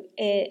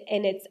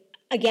and it's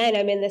again,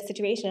 I'm in this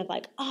situation of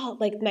like,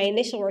 like my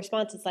initial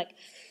response is like,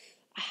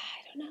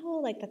 I don't know,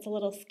 like that's a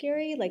little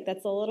scary, like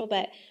that's a little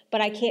bit, but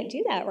I can't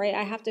do that, right?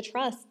 I have to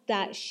trust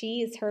that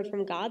she's heard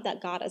from God,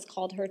 that God has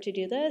called her to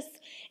do this.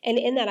 And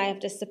in that, I have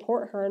to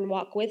support her and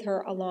walk with her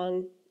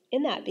along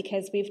in that,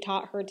 because we've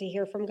taught her to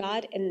hear from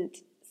God. And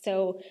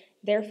so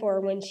therefore,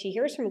 when she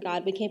hears from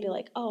God, we can't be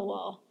like, oh,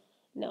 well,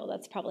 no,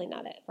 that's probably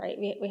not it, right?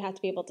 We have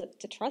to be able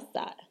to trust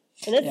that.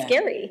 And it's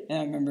scary. Yeah,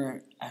 I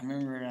remember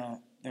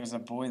there was a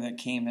boy that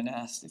came and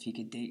asked if he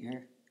could date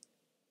her.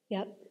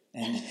 Yep.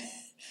 And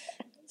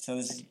so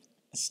this is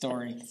a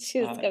story.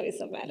 She was going to be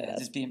so mad at us.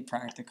 Just being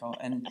practical.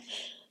 And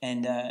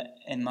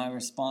my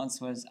response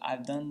was,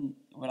 I've done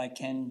what I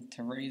can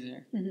to raise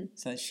her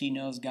so that she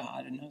knows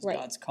God and knows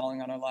God's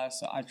calling on her life.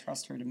 So I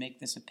trust her to make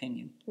this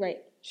opinion. Right,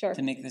 sure.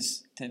 To make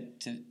this,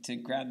 to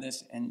grab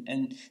this.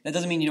 And that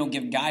doesn't mean you don't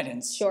give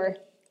guidance. Sure.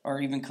 Or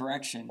even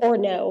correction. Or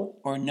no.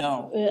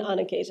 On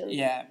occasion.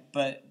 Yeah,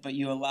 but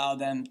you allow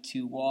them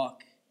to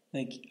walk.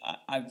 Like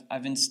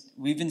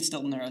we've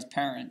instilled in her as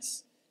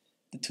parents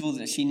the tools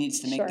that she needs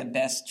to make the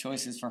best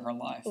choices for her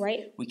life.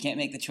 Right. We can't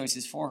make the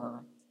choices for her.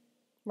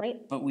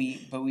 Right. But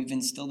we've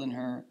instilled in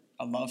her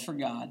a love for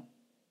God,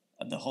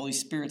 the Holy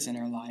Spirit's in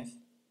her life,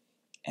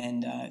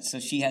 and so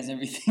she has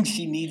everything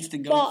she needs to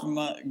go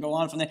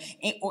on from there.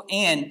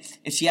 And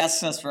if she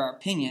asks us for our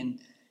opinion,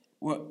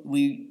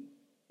 we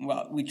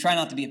try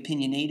not to be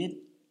opinionated.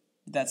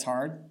 That's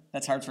hard.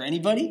 That's hard for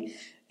anybody.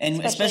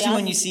 And especially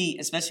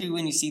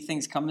when you see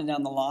things coming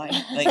down the line,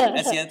 like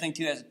that's the other thing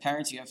too. As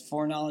parents, you have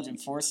foreknowledge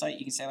and foresight.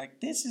 You can say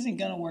like, this isn't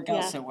going to work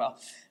out so well,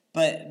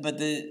 but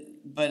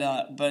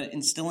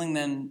instilling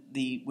them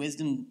the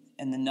wisdom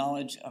and the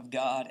knowledge of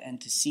God, and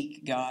to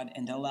seek God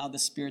and to allow the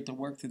Spirit to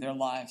work through their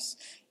lives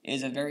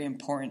is a very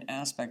important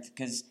aspect,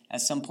 because at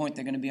some point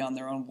they're going to be on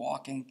their own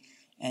walking,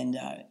 and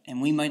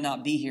we might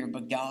not be here,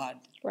 but God,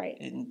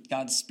 and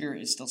God's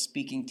Spirit is still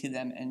speaking to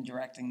them and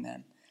directing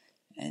them.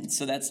 And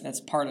so that's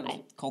part of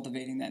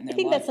cultivating that in their life. I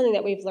think that's something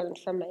that we've learned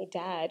from my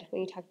dad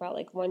when you talk about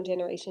like one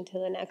generation to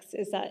the next,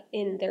 is that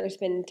there's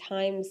been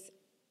times.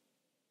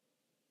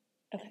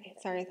 Okay,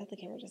 sorry, I thought the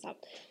camera just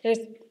stopped. That's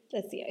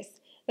the ice.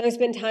 There's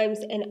been times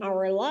in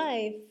our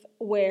life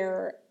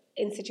where,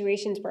 in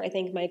situations where I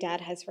think my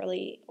dad has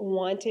really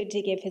wanted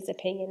to give his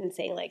opinion and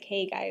saying like,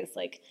 hey guys,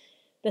 like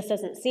this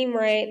doesn't seem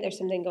right, there's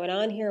something going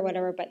on here,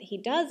 whatever, but he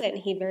doesn't.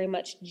 He very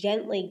much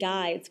gently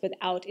guides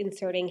without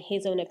inserting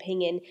his own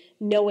opinion,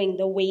 knowing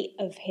the weight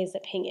of his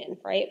opinion,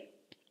 right?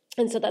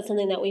 And so that's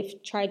something that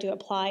we've tried to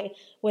apply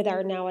with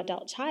our now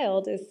adult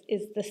child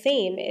is the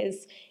same,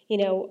 is,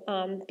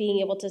 being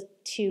able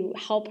to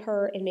help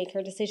her and make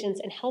her decisions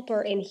and help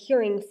her in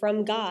hearing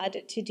from God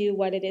to do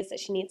what it is that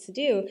she needs to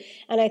do.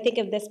 And I think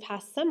of this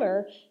past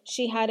summer,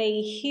 she had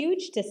a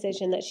huge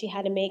decision that she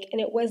had to make, and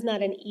it was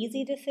not an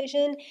easy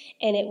decision,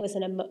 and it was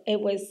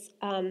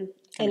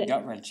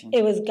gut-wrenching.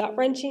 It was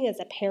gut-wrenching as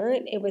a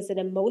parent. It was an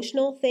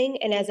emotional thing,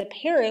 and as a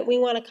parent, we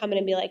want to come in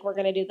and be like, we're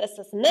going to do this,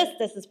 this, and this.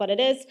 This is what it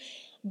is.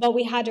 But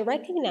we had to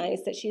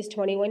recognize that she's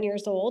 21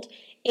 years old,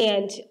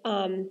 and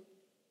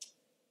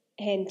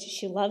and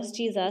she loves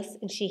Jesus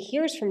and she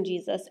hears from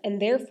Jesus, and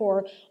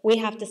therefore we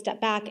have to step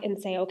back and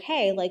say,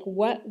 okay, like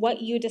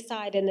what you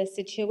decide in this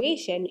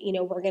situation,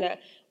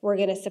 we're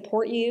gonna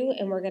support you,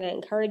 and we're gonna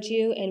encourage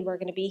you, and we're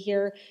gonna be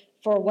here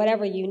for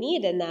whatever you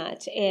need in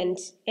that. And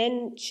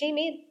she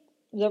made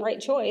the right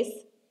choice.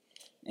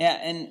 Yeah,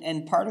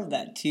 and part of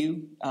that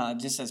too,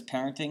 just as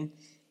parenting,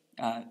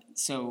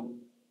 so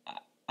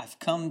I've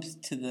come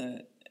to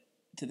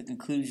the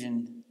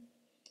conclusion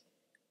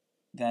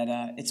that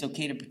it's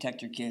okay to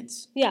protect your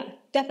kids. Yeah,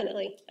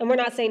 definitely. And we're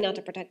not saying not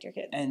to protect your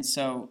kids. And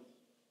so,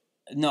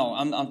 no,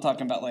 I'm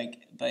talking about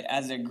but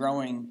as they're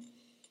growing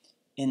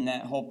in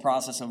that whole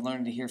process of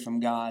learning to hear from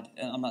God.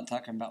 I'm not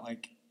talking about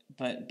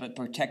but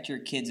protect your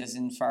kids as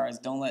far as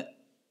don't let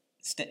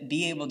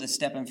be able to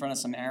step in front of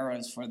some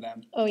arrows for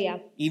them. Oh yeah.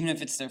 Even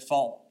if it's their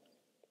fault,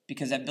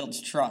 because that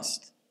builds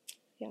trust.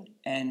 Yeah.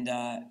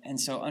 And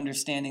so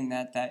understanding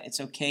that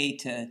it's okay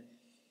to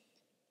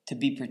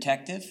be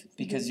protective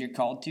because you're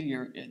called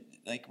to.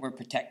 We're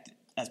protected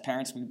as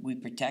parents. We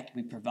protect,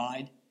 we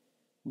provide,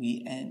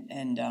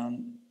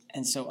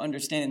 and so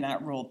understanding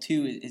that role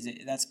too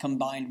that's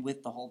combined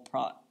with the whole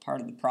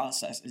part of the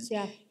process is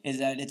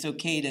that it's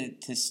okay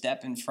to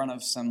step in front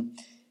of some.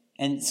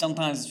 And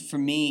sometimes for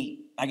me,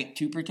 I get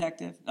too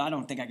protective. I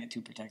don't think I get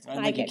too protective.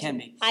 I think you can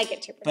be. I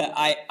get too protective.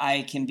 But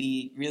I can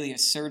be really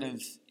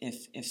assertive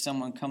if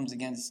someone comes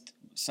against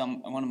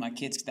one of my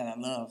kids that I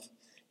love.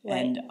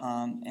 Right.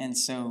 And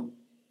so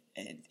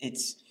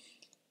it's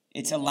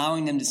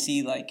allowing them to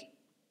see like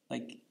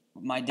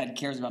my dad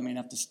cares about me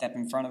enough to step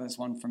in front of this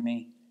one for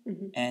me,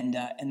 and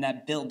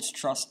that builds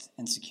trust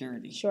and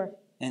security. Sure.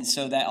 And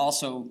so that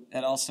also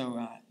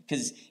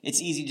because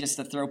it's easy just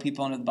to throw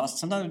people under the bus.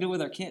 Sometimes we do it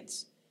with our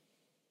kids,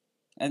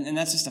 and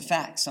that's just a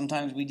fact.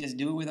 Sometimes we just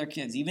do it with our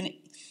kids, even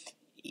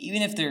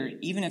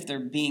if they're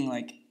being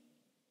like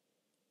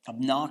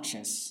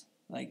obnoxious.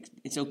 Like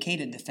it's okay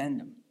to defend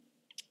them.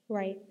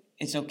 Right.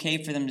 It's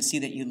okay for them to see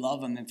that you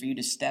love them and for you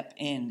to step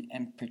in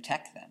and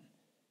protect them,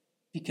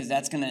 because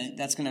that's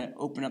gonna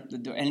open up the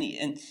door.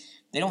 And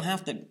they don't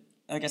have to.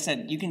 Like I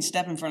said, you can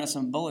step in front of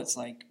some bullets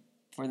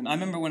for them. I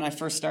remember when I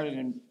first started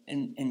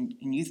in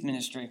youth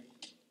ministry,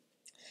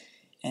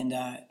 and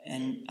I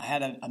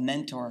had a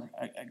mentor,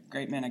 a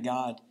great man of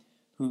God,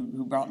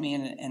 who brought me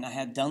in, and I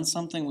had done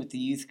something with the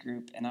youth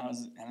group, and I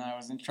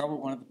was in trouble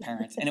with one of the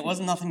parents, and it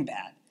wasn't nothing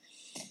bad,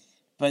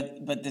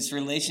 but this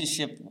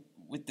relationship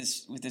with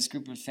this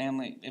group of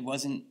family, there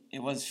was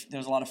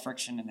a lot of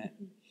friction in it.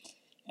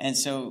 And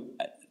so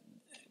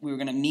we were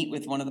going to meet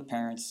with one of the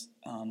parents,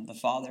 the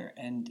father,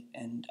 and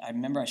I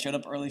remember I showed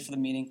up early for the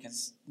meeting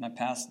because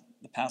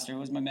the pastor who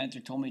was my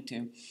mentor told me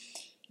to,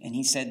 and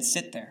he said,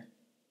 sit there.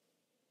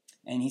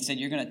 And he said,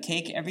 you're going to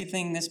take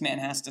everything this man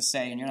has to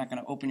say and you're not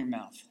going to open your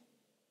mouth.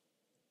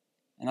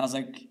 And I was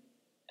like,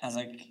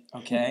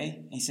 okay.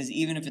 And he says,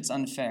 even if it's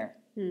unfair.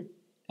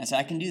 I said,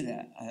 I can do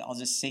that. I'll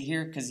just sit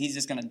here because he's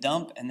just going to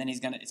dump, and then it's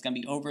going to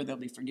be over. There'll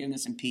be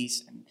forgiveness and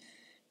peace, and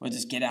we'll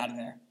just get out of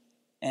there.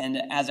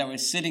 And as I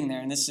was sitting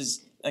there, and this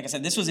is, like I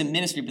said, this was in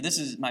ministry, but this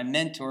is my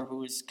mentor who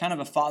was kind of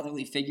a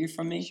fatherly figure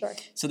for me. Sure.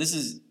 So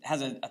this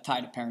has a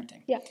tie to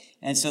parenting. Yeah.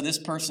 And so this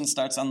person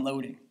starts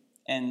unloading,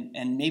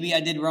 and maybe I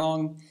did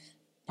wrong.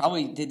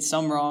 Probably did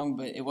some wrong,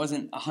 but it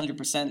wasn't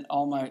 100%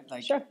 all my,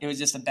 Sure. It was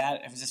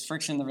just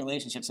friction in the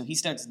relationship. So he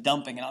starts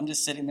dumping, and I'm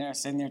just sitting there,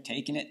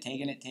 taking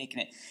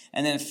it.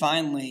 And then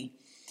finally,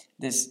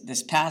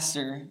 this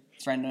pastor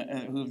friend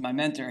who was my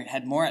mentor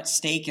had more at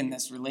stake in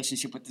this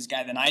relationship with this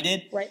guy than I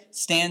did. Right.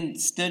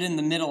 Stood in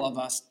the middle of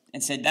us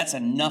and said, that's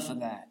enough of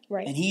that.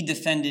 Right. And he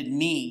defended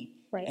me.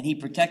 Right. And he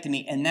protected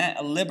me. And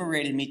that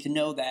liberated me to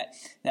know that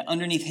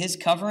underneath his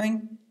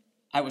covering,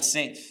 I was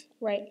safe.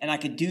 Right. And I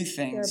could do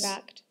things. You're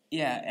backed.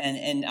 Yeah,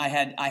 and I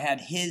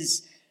had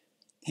his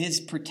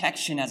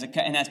protection as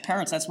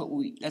parents. That's what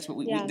we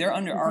they're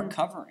under our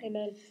covering.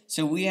 Amen.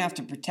 So we have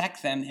to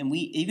protect them, and we,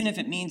 even if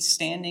it means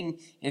standing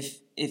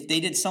if they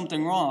did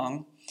something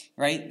wrong,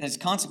 right? There's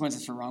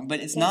consequences for wrong, but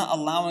it's not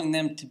allowing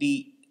them to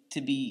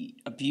be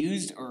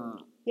abused or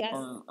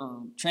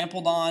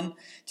trampled on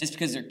just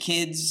because they're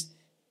kids,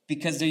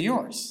 because they're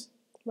yours.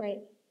 Right.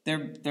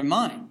 They're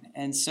mine,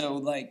 and so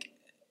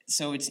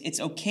So it's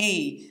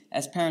okay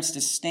as parents to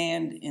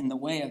stand in the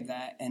way of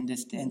that and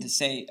to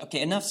say,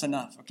 okay, enough's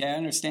enough. Okay, I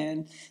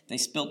understand they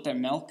spilt their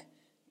milk,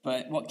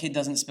 but what kid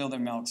doesn't spill their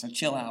milk? So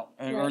chill out.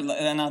 Right. Or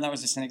no, that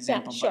was just an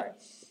example. Yeah, sure.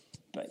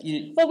 But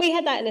well, we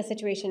had that in a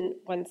situation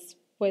once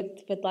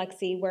with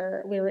Lexi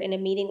where we were in a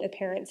meeting with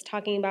parents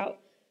talking about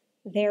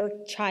their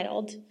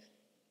child,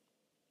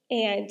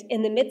 and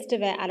in the midst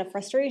of it, out of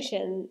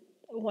frustration,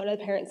 one of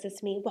the parents says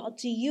to me, "Well,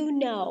 do you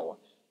know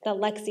that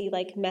Lexi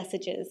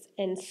messages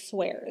and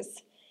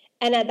swears?"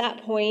 And at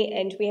that point,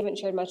 and we haven't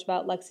shared much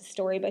about Lexi's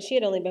story, but she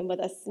had only been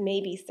with us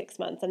maybe 6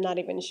 months. I'm not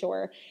even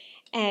sure.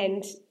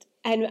 And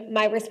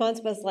my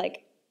response was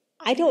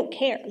I don't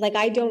care.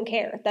 I don't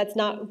care. That's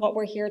not what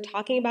we're here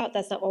talking about.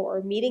 That's not what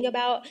we're meeting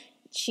about.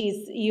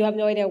 you have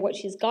no idea what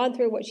she's gone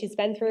through, what she's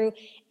been through,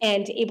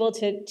 and able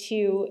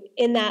to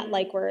in that,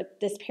 like, where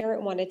this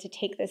parent wanted to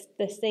take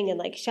this thing and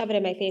like shove it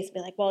in my face and be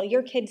like, well,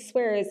 your kid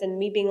swears, and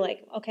me being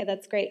like, okay,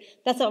 that's great.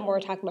 That's not what we're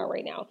talking about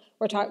right now.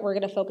 We're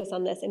going to focus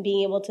on this, and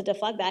being able to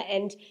deflect that.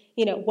 And,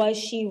 was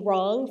she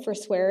wrong for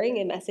swearing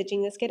and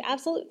messaging this kid?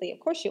 Absolutely. Of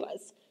course she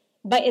was.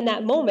 But in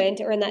that moment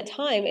or in that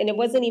time, and it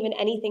wasn't even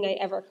anything I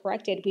ever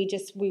corrected,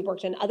 we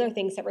worked on other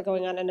things that were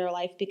going on in our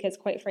life, because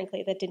quite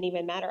frankly, that didn't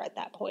even matter at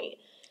that point.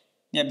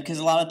 Yeah, because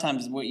a lot of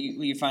times what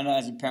you find out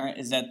as a parent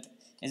is that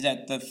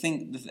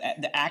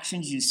the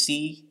actions you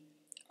see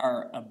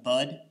are a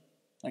bud,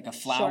 like a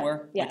flower,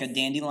 sure. Yes. like a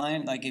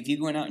dandelion. Like if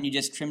you went out and you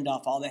just trimmed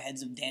off all the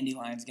heads of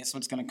dandelions, guess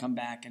what's going to come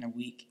back in a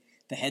week?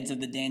 The heads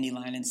of the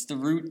dandelion. It's the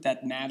root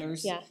that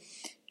matters. Yeah.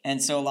 And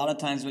so a lot of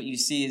times what you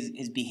see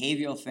is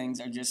behavioral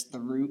things are just the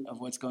root of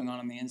what's going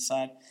on the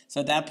inside.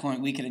 So at that point,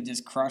 we could have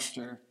just crushed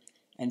her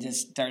and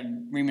just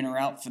started reaming her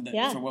out for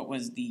what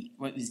was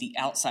the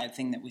outside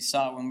thing that we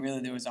saw, when really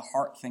there was a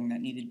heart thing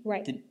that needed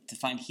to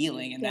find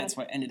healing, and that's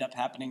what ended up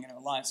happening in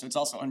our lives. So it's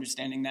also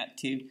understanding that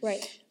too.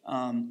 Right.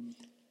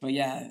 But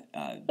yeah.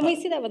 And we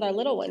see that with our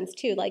little ones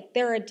too. Like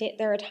there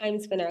are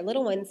times when our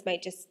little ones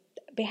might just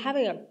be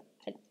having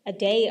a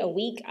day, a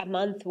week, a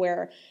month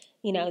where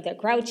they're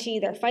grouchy,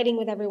 they're fighting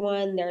with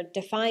everyone, they're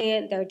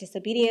defiant, they're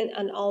disobedient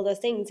on all those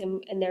things,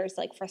 and there's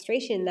like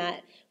frustration in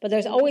that, but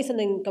there's always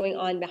something going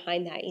on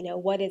behind that.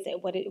 What is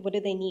it? What do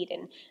they need?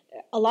 And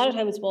a lot of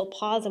times we'll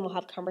pause and we'll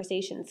have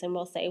conversations and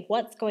we'll say,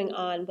 what's going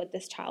on with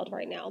this child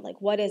right now?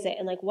 Like, what is it?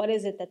 And like, what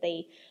is it that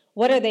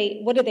what do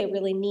they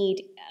really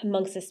need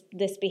amongst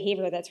this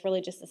behavior that's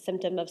really just a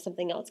symptom of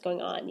something else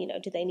going on?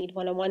 Do they need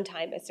one-on-one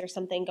time? Is there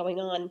something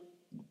going on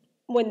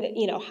when,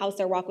 how's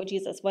their walk with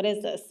Jesus? What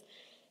is this?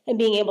 And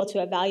being able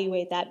to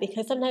evaluate that,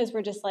 because sometimes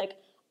we're just like,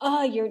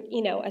 oh,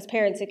 as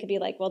parents, it could be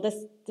like, well,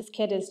 this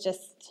kid is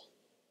just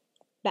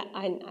bad.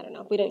 I don't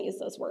know. We don't use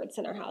those words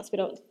in our house. We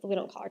don't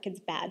call our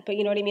kids bad, but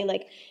you know what I mean?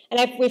 Like,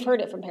 and we've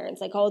heard it from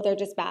parents, like, oh, they're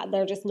just bad.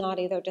 They're just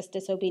naughty. They're just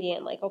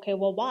disobedient. Like, okay,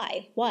 well,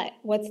 why?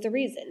 What's the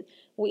reason?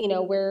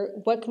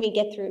 What can we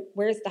get through?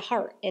 Where's the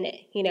heart in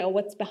it?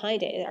 What's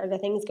behind it? Are there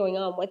things going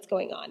on? What's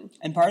going on?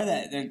 And part of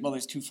that,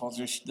 there's twofold.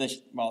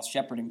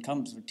 Shepherding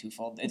comes with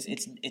twofold.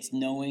 It's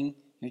knowing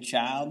your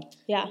child.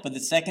 Yeah. But the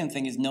second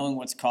thing is knowing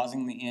what's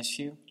causing the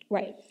issue.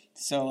 Right.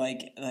 So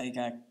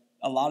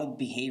a lot of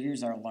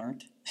behaviors are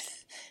learned.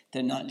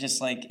 They're not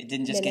just like, it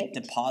didn't just get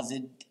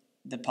deposited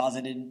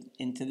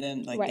into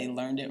them. Like they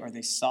learned it, or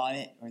they saw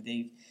it,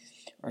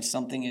 or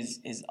something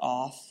is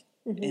off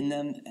in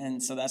them.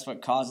 And so that's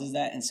what causes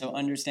that. And so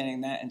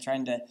understanding that and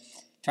trying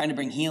to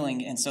bring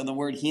healing. And so the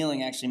word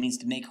healing actually means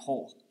to make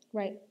whole.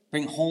 Right.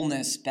 Bring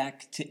wholeness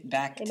back to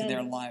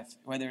their life,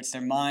 whether it's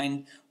their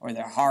mind or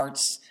their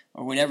hearts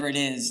or whatever it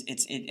is.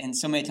 And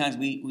so many times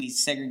we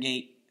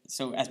segregate.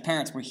 So as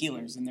parents, we're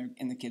healers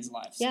in the kids'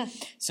 lives. Yeah.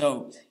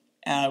 So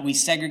we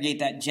segregate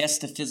that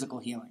just to physical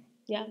healing.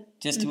 Yeah.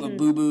 Just to a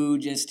boo-boo,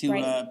 just to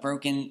a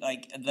broken,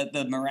 like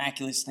the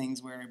miraculous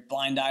things where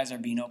blind eyes are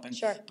being opened.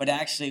 Sure. But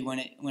actually,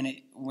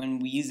 when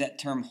we use that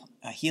term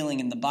healing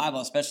in the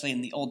Bible, especially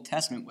in the Old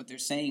Testament, what they're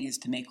saying is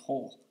to make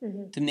whole,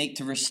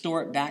 to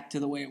restore it back to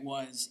the way it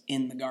was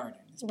in the garden.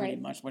 It's pretty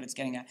much what it's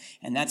getting at,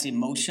 and that's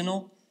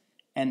emotional,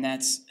 and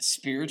that's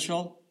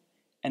spiritual,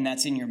 and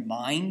that's in your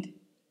mind.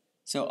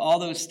 So all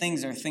those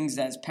things are things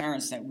that as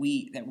parents that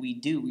we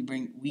do.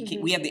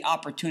 We have the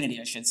opportunity,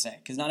 I should say,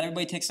 because not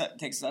everybody takes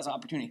that as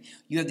opportunity.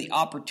 You have the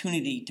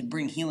opportunity to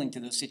bring healing to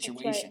those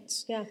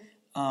situations. That's right.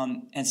 Yeah.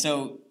 And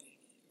so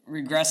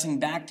regressing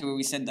back to where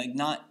we said, like,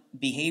 not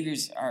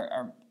behaviors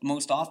are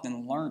most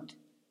often learned.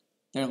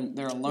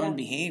 They're a learned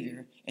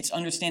behavior. It's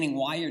understanding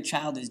why your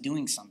child is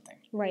doing something.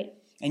 Right.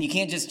 And you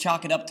can't just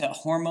chalk it up to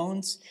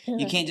hormones.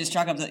 You can't just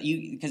chalk up to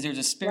because there's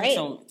a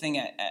spiritual thing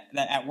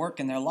at work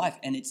in their life,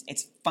 and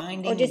it's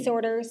finding or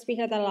disorders. We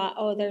hear that a lot.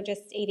 Oh, they're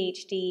just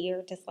ADHD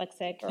or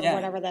dyslexic or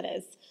whatever that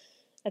is.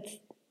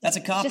 That's a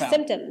cop just out.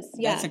 Symptoms.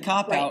 Yeah, that's a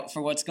cop out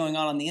for what's going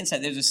on the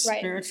inside. There's a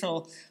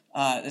spiritual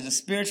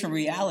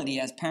reality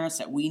as parents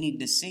that we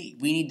need to see.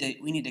 We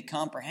need to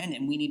comprehend,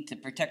 and we need to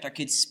protect our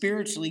kids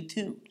spiritually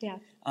too. Yeah.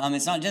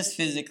 It's not just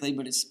physically,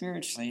 but it's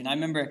spiritually. And I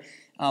remember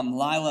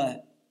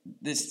Lila.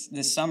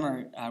 This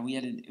summer, we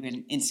had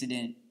an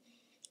incident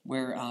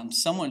where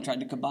someone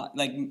tried to kibosh.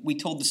 Like, we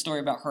told the story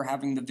about her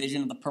having the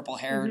vision of the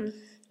purple-haired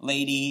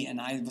lady,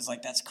 and I was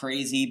like, "That's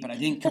crazy," but I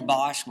didn't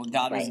kibosh what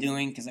God was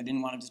doing, because I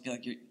didn't want to just be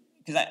like,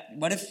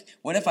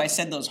 what if I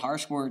said those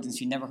harsh words and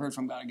she never heard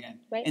from God again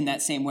in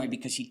that same way,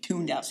 because she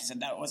tuned out. She said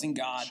that wasn't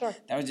God. Sure.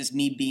 That was just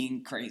me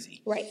being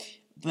crazy. Right.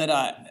 But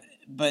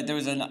there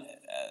was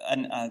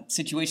a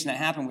situation that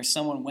happened where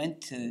someone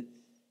went to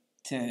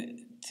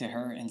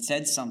her and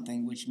said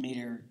something which made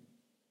her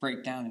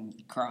break down and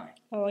cry.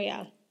 Oh,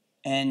 yeah.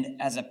 And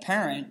as a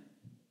parent,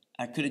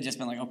 I could have just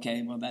been like,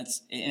 okay, well, and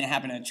it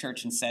happened in a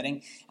church and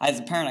setting. As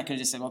a parent, I could have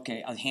just said,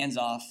 okay, hands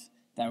off.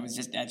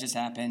 That just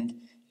happened.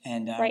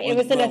 And it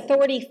was an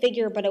authority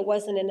figure, but it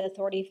wasn't an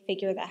authority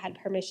figure that had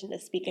permission to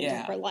speak into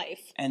her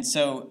life. And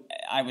so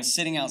I was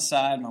sitting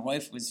outside. My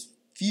wife was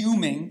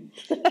fuming.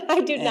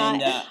 I do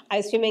not. I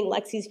was fuming.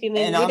 Lexi's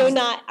fuming. We do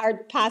not.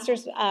 Our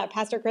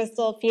Pastor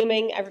Crystal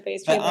fuming.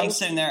 Everybody's fuming. But I'm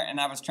sitting there and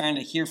I was trying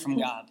to hear from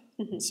God.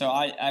 So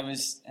I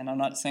was, and I'm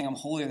not saying I'm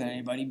holier than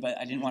anybody, but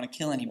I didn't want to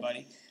kill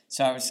anybody.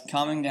 So I was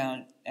calming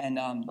down, and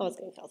I was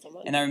going to kill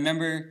someone. And I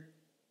remember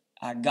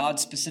God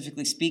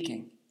specifically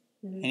speaking,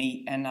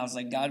 and I was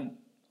like, God,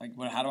 like,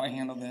 how do I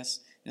handle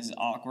this? This is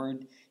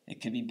awkward. It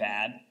could be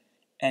bad.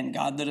 And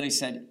God literally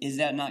said, "Is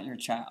that not your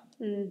child?"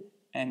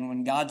 And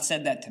when God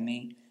said that to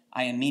me,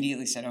 I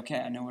immediately said, "Okay,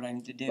 I know what I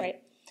need to do."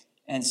 Right.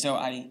 And so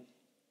I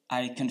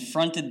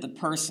confronted the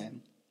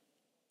person.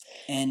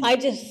 And I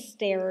just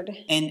stared.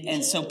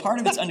 And so part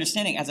of it's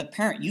understanding as a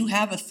parent, you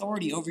have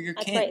authority over your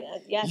kid. Right.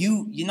 Yes.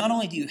 You not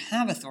only do you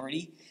have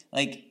authority,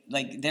 like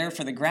there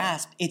for the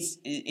grasp, it's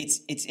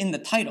in the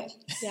title.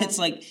 Yeah. It's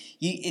like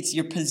it's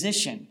your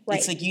position. Right.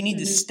 It's like you need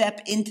to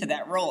step into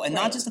that role, and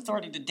not just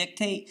authority to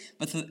dictate,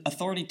 but the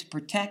authority to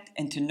protect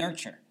and to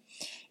nurture.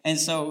 And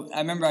so I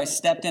remember I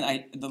stepped in.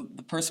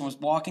 The person was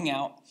walking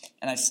out,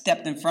 and I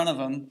stepped in front of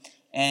him,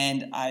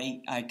 and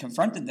I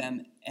confronted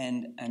them,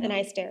 and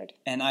I stared,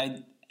 and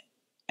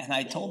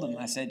I told them,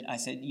 I said,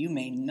 you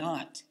may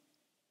not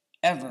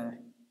ever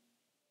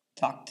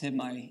talk to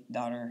my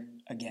daughter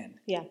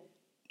again. Yeah.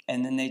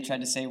 And then they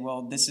tried to say,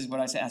 well, this is what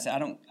I said. I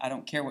said, I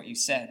don't care what you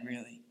said,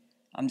 really.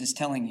 I'm just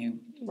telling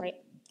you. Right.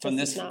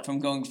 From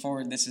going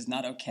forward, this is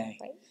not okay.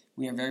 Right.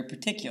 We are very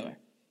particular,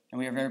 and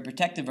we are very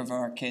protective of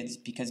our kids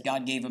because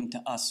God gave them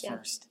to us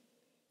first.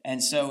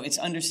 And so it's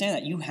understand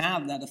that you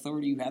have that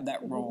authority, you have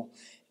that role,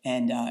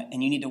 and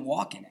you need to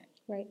walk in it.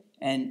 Right.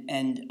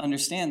 And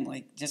understand,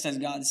 like, just as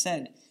God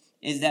said,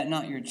 is that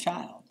not your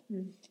child?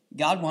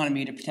 God wanted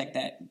me to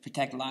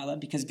protect Lila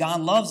because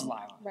God loves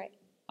Lila. Right.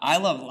 I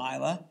love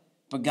Lila,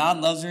 but God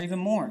loves her even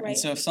more. Right. And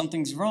so if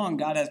something's wrong,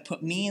 God has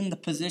put me in the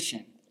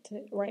position.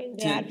 The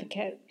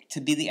advocate.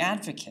 To be the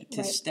advocate,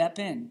 to step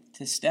in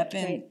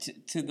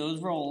to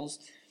those roles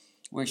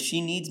where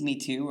she needs me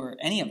to, or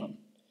any of them.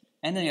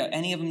 And then,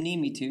 any of them need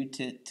me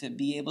to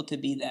be able to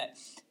be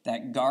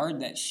that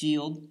guard, that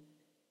shield.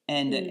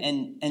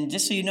 And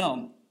just so you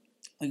know,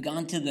 we've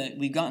gotten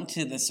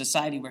to the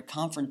society where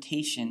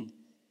confrontation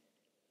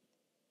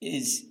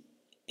is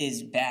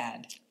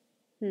bad,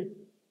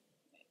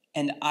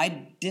 and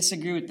I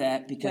disagree with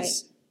that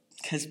because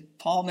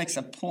Paul makes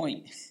a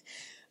point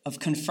of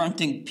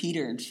confronting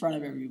Peter in front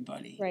of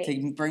everybody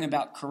to bring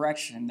about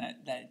correction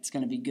that it's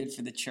going to be good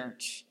for the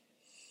church.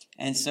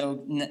 And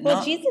so,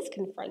 Jesus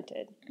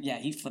confronted. Yeah,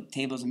 he flipped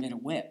tables and made a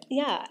whip.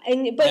 Yeah,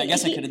 but I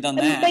guess I could have done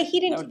that. But he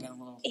didn't. That would have been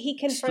a little he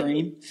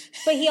confronted.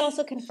 But he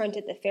also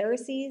confronted the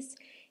Pharisees.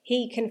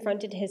 He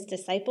confronted his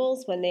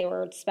disciples when they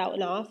were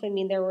spouting off. I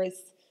mean, there was,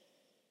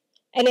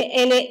 and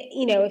it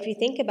you know, if you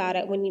think about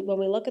it, when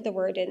we look at the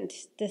word, and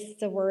this is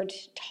the word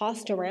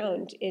tossed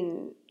around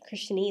in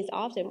Christianese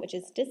often, which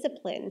is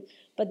discipline.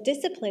 But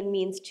discipline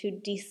means to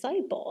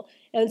disciple.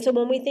 And so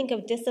when we think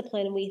of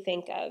discipline, we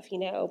think of,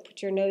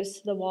 put your nose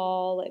to the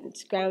wall and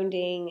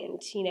grounding and,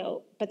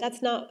 but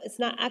it's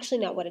not actually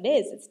not what it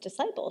is. It's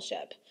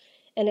discipleship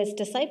and it's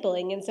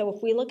discipling. And so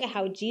if we look at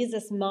how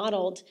Jesus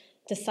modeled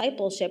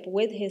discipleship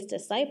with his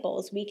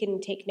disciples, we can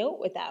take note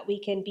with that. We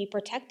can be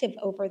protective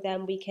over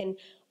them. We can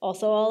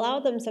also allow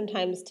them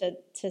sometimes to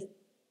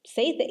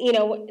say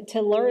that,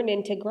 to learn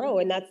and to grow.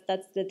 And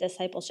that's the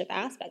discipleship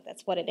aspect.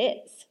 That's what it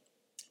is.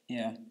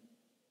 Yeah.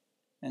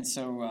 And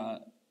so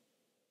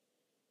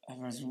I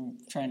was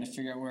trying to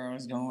figure out where I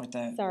was going with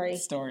that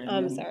story.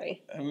 I'm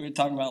sorry. We were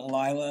talking about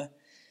Lila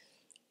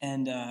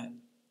and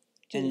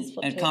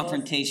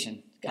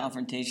confrontation. Yeah.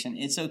 Confrontation.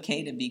 It's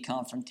okay to be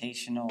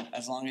confrontational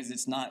as long as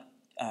it's not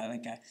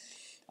like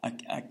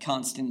a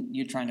constant,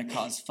 you're trying to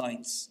cause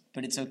fights.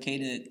 But it's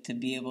okay to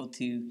be able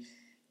to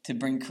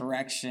bring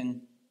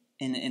correction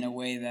in a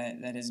way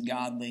that is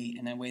godly,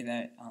 in a way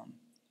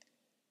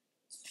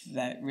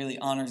that really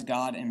honors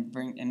God and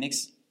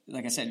makes.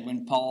 Like I said,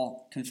 when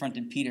Paul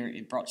confronted Peter,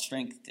 it brought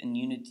strength and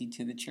unity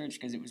to the church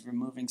because it was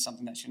removing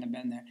something that shouldn't have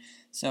been there.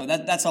 So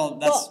that's all.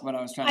 That's what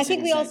I was trying to say. I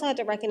think we also have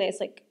to recognize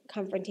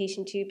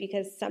confrontation too,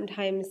 because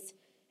sometimes,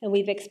 and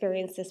we've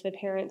experienced this with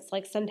parents,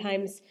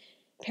 sometimes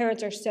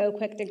parents are so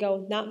quick to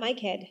go, "Not my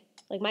kid.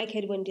 My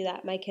kid wouldn't do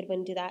that. My kid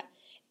wouldn't do that."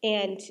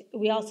 And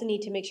we also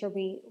need to make sure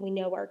we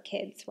know our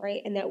kids,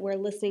 right? And that we're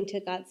listening to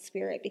God's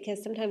Spirit,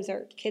 because sometimes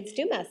our kids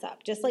do mess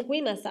up, just like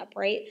we mess up,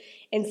 right?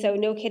 And so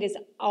no kid is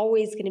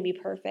always going to be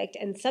perfect.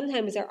 And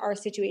sometimes there are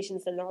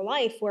situations in their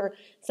life where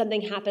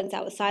something happens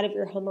outside of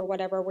your home or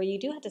whatever, where you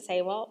do have to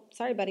say, well,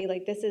 sorry, buddy,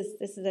 this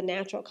is a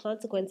natural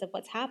consequence of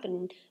what's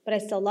happened, but I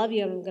still love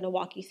you, and I'm going to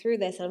walk you through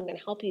this, and I'm going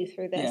to help you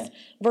through this,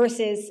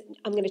 versus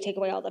I'm going to take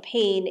away all the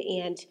pain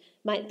and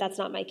that's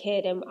not my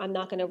kid, and I'm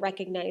not going to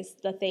recognize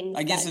the things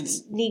I guess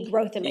that need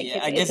growth in my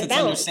kid. I guess it's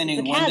balance.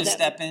 understanding when to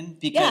step in,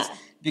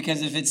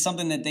 because if it's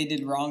something that they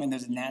did wrong and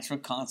there's a natural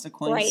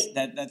consequence,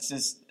 that's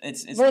just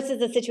it's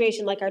versus a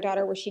situation like our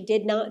daughter where she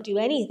did not do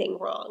anything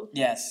wrong.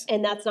 Yes,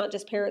 and that's not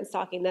just parents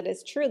talking. That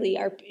is truly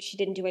she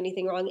didn't do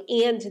anything wrong,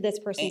 and this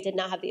person did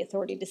not have the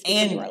authority to speak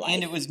into our life.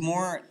 And it was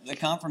more the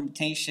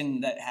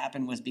confrontation that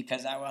happened was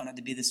because I wanted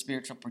to be the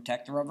spiritual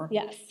protector of her.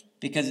 Yes.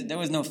 Because there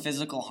was no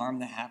physical harm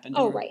that happened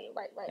to her. Right.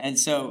 And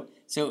so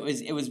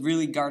it was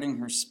really guarding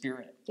her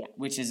spirit, yeah.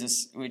 which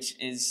is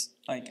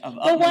like of.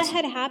 But what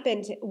had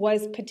happened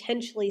was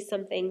potentially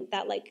something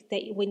that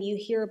when you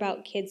hear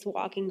about kids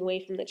walking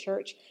away from the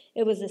church,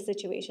 it was a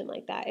situation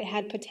like that. It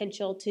had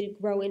potential to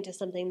grow into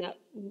something that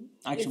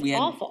is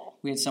awful.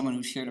 We had someone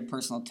who shared a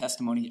personal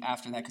testimony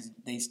after that because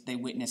they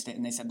witnessed it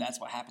and they said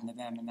that's what happened to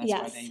them and that's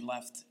why they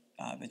left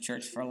the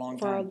church for a long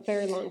time. For a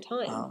very long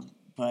time.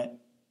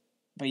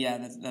 But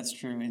yeah, that's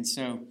true,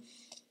 so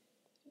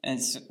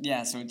that's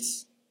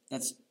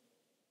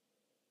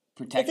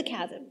protect. It's a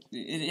chasm.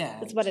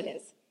 That's what it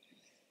is,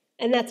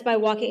 and that's by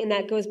walking, and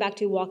that goes back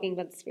to walking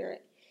by the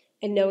Spirit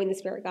and knowing the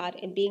Spirit of God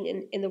and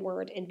being in the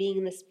Word and being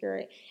in the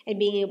Spirit and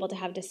being able to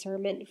have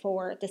discernment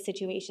for the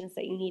situations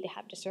that you need to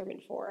have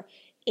discernment for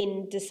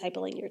in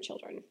discipling your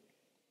children.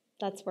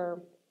 That's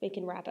where we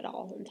can wrap it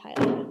all and tie it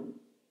up.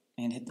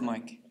 And hit the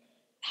mic.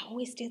 I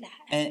always do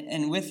that.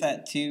 And with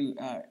that too.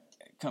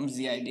 Comes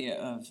the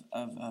idea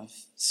of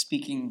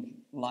speaking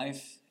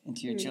life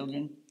into your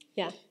children.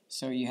 Yeah.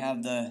 So you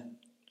have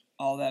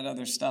all that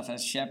other stuff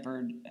as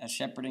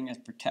shepherding, as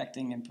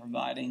protecting and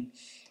providing,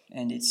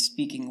 and it's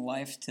speaking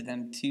life to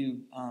them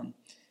too.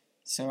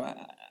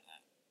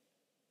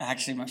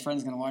 Actually, my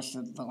friend's going to watch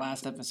the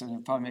last episode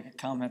and probably make a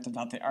comment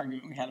about the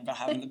argument we had about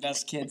having the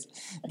best kids.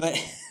 But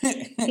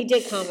he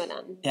did comment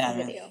on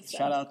the video. So.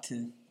 Shout out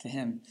to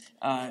him.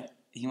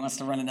 He wants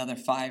to run another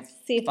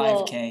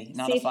 5K,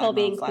 not a 5 he'll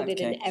be 5K. included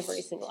in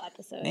every single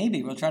episode.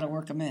 Maybe we'll try to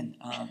work him in.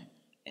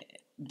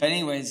 But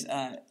anyways,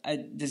 I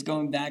just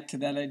going back to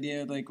that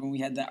idea, like when we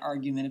had that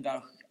argument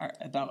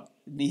about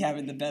me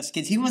having the best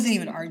kids. He wasn't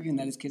even arguing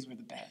that his kids were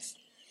the best.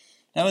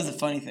 That was the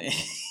funny thing.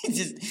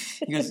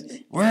 He goes,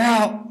 "We're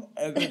out."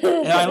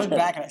 And I look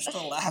back and I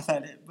still laugh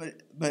at it.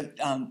 But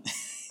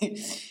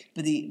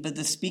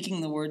the speaking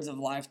the words of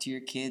life to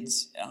your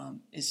kids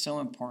is so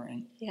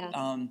important.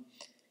 Yeah.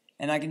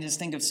 And I can just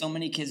think of so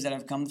many kids that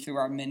have come through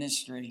our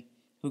ministry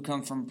who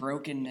come from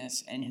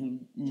brokenness and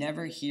who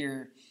never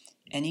hear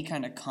any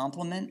kind of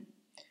compliment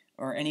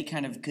or any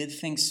kind of good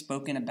things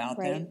spoken about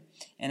them.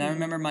 And I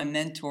remember my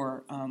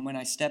mentor, when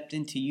I stepped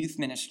into youth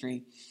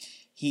ministry,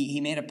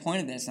 he made a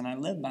point of this, and I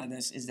live by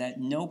this, is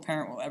that no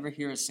parent will ever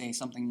hear us say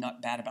something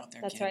not bad about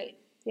their kid. That's right.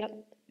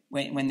 Yep.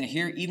 When they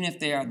hear, even if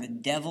they are the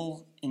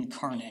devil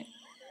incarnate,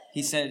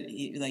 he said,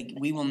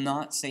 we will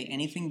not say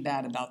anything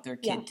bad about their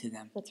kid to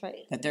them. That's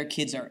right. That their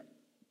kids are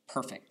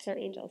perfect. They're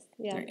angels.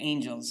 Yeah. They're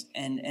angels,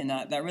 and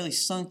that really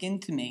sunk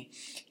into me,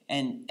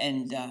 and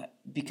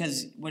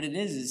because what it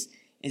is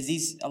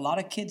a lot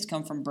of kids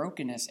come from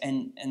brokenness,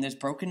 and there's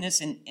brokenness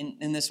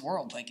in this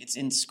world. Like it's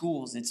in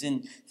schools, it's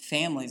in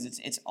families,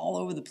 it's all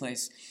over the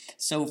place.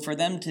 So for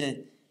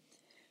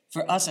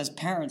us as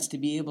parents to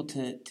be able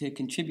to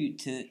contribute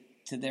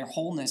to their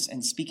wholeness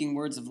and speaking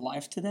words of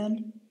life to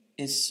them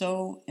is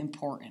so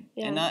important.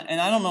 Yeah.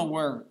 And I don't know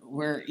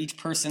where each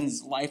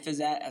person's life is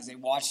at as they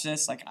watch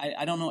this. Like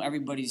I don't know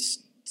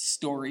everybody's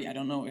story. I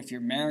don't know if you're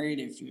married,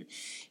 if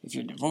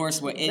you're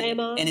divorced,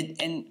 grandma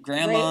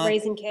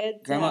raising kids.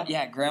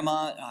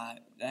 Grandma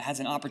has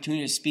an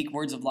opportunity to speak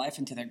words of life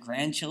into their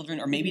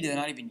grandchildren, or maybe they're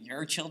not even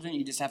your children.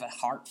 You just have a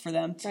heart for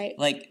them. Right.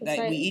 Like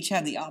that, we each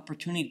have the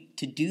opportunity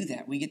to do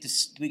that. We get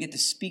to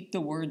speak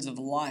the words of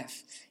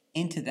life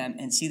into them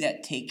and see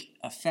that take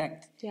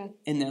effect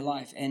in their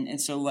life.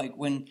 And so like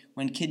when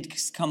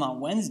kids come on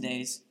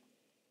Wednesdays,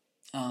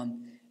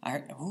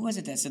 who was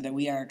it that said that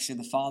we are actually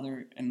the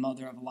father and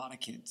mother of a lot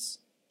of kids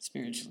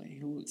spiritually?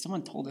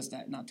 Someone told us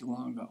that not too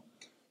long ago.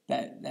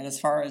 That as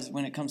far as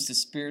when it comes to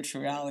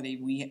spirituality,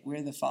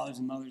 we're the fathers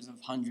and mothers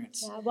of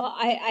hundreds. Yeah, well,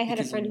 I had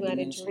a friend who had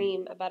a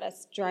dream about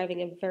us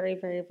driving a very,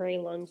 very, very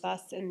long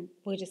bus, and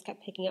we just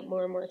kept picking up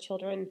more and more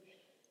children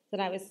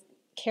that I was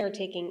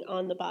caretaking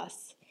on the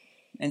bus.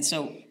 And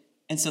so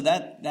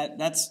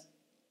that's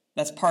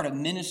part of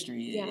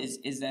ministry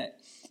is that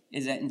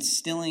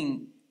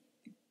instilling,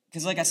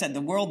 because like I said,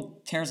 the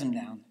world tears them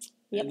down.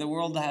 Yep. The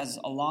world has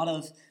a lot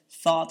of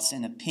thoughts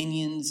and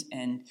opinions,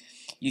 and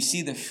you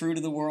see the fruit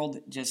of the world,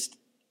 just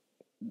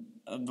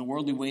of the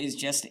worldly ways,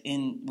 just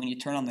in when you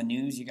turn on the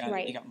news. You got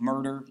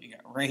murder, you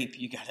got rape,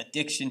 you got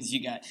addictions,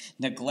 you got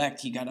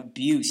neglect, you got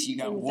abuse, you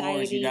got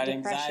wars, you got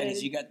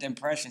anxieties, you got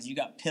depressions, you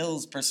got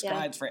pills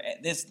prescribed for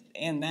this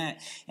and that,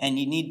 and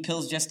you need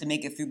pills just to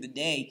make it through the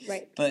day.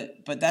 Right.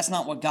 But that's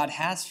not what God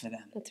has for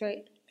them. That's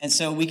right. And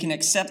so we can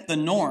accept the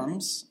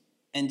norms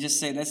and just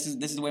say, this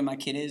is the way my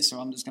kid is,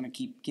 so I'm just going to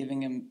keep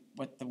giving him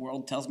what the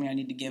world tells me I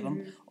need to give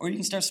him. Or you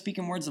can start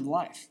speaking words of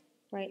life.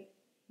 Right.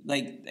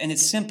 And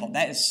it's simple.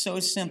 That is so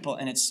simple,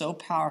 and it's so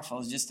powerful.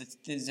 It's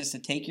just to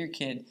take your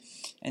kid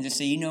and just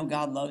say,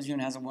 God loves you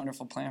and has a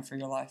wonderful plan for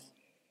your life.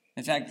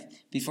 In fact,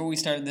 before we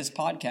started this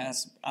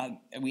podcast,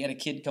 we had a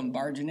kid come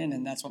barging in,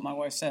 and that's what my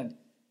wife said.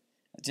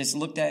 I just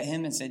looked at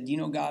him and said,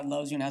 God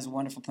loves you and has a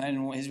wonderful plan.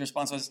 And his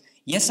response was,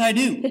 yes, I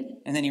do.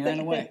 And then he ran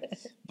away.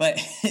 But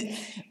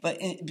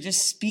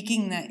just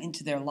speaking that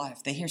into their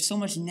life, they hear so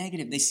much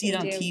negative. They see it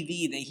on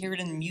TV. They hear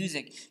it in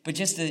music. But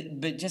just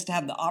to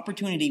have the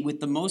opportunity with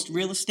the most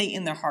real estate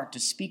in their heart to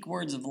speak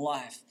words of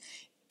life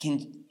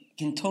can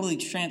totally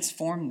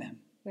transform them.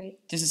 Right.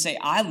 Just to say,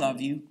 I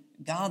love you,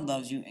 God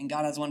loves you, and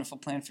God has a wonderful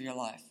plan for your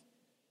life.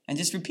 And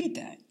just repeat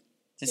that.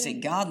 Just say,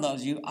 God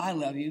loves you, I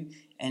love you,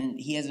 and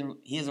He has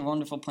a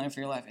wonderful plan for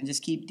your life. And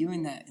just keep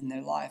doing that in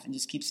their life, and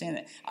just keep saying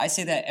that. I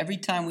say that every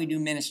time we do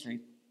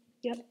ministry.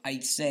 Yep. I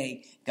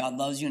say, God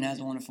loves you and has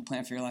a wonderful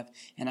plan for your life.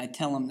 And I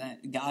tell them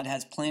that God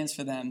has plans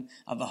for them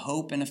of a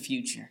hope and a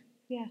future.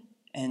 Yeah.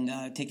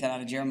 And take that out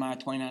of Jeremiah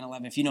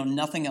 29:11. If you know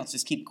nothing else,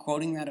 just keep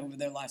quoting that over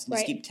their lives and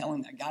just keep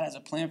telling that God has a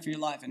plan for your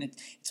life, and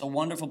it's a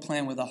wonderful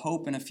plan with a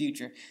hope and a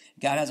future.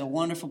 God has a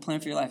wonderful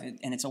plan for your life,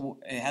 and it's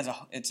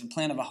a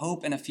plan of a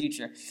hope and a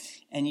future.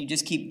 And you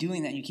just keep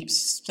doing that. You keep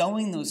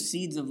sowing those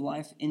seeds of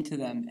life into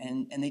them,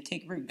 and they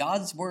take root.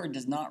 God's word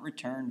does not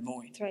return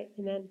void. That's right.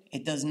 Amen.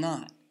 It does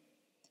not.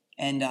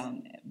 And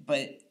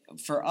but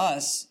for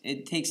us,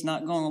 it takes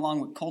not going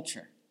along with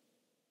culture.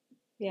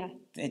 Yeah.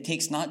 It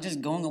takes not just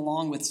going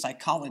along with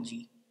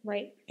psychology.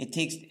 Right. It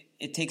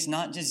takes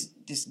not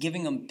just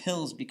giving them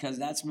pills because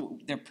that's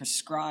what they're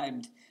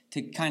prescribed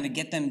to kind of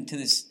get them to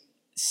this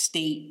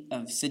state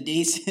of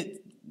sedation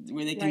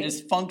where they can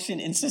just function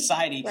in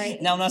society.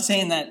 Right. Now, I'm not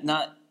saying that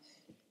not.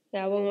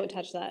 Yeah, we won't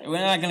touch that. We're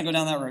not going to go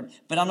down that road.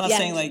 But I'm not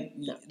saying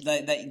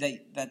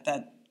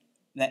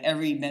that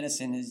every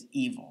medicine is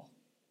evil,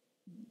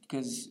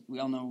 because we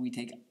all know we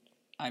take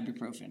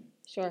ibuprofen.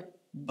 Sure.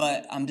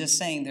 But I'm just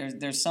saying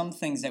there's some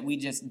things that we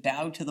just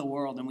bow to the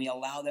world and we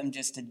allow them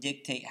just to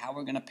dictate how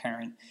we're going to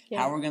parent,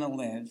 how we're going to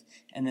live,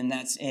 and then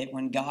that's it.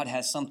 When God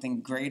has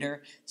something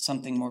greater,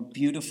 something more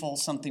beautiful,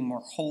 something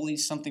more holy,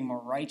 something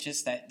more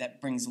righteous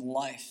that brings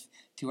life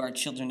to our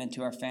children and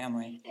to our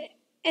family.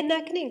 And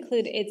that can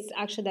include, it's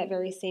actually that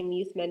very same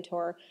youth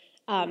mentor.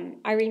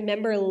 I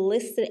remember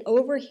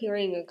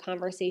overhearing a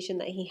conversation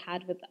that he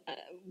had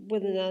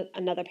with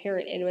another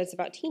parent, and it was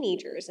about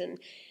teenagers. And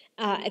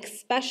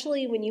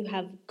especially when you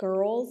have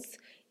girls,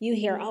 you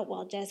hear, oh,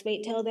 well, just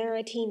wait till they're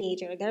a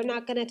teenager. They're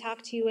not going to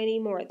talk to you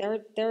anymore.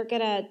 They're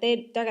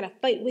gonna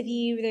fight with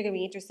you. They're going to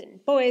be interested in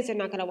boys. They're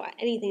not going to want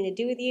anything to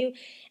do with you.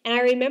 And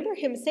I remember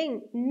him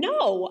saying,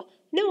 no,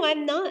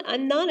 I'm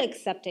not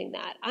accepting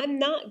that.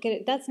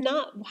 That's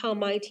not how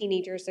my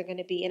teenagers are going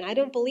to be. And I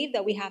don't believe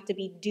that we have to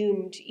be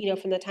doomed,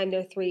 from the time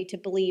they're 3 to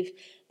believe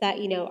that,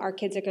 our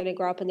kids are going to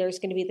grow up and there's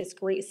going to be this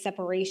great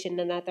separation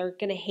and that they're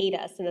going to hate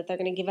us and that they're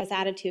going to give us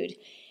attitude.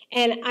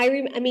 And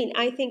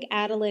I think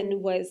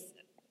Adeline was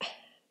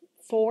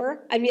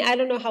 4. I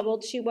don't know how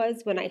old she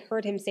was when I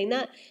heard him saying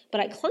that,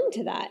 but I clung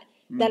to that.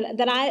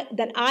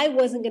 That I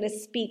wasn't going to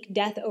speak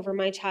death over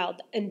my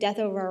child and death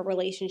over our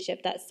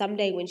relationship, that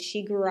someday when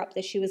she grew up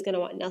that she was going to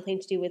want nothing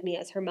to do with me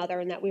as her mother,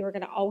 and that we were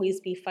going to always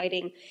be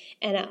fighting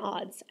and at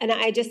odds. And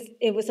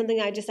it was something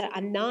I just said,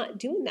 I'm not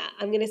doing that.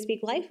 I'm going to speak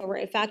life over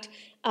it. In fact,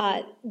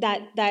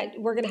 that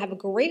we're going to have a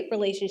great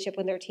relationship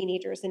when they're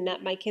teenagers, and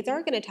that my kids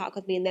are going to talk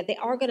with me, and that they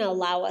are going to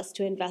allow us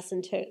to invest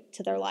into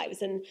their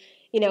lives. And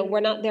we're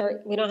not there.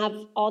 We don't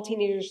have all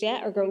teenagers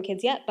yet or grown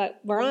kids yet, but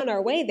we're on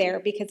our way there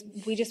because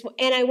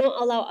and I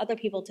won't allow other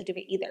people to do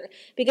it either.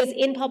 Because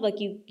in public,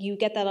 you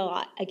get that a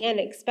lot. Again,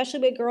 especially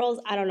with girls,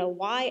 I don't know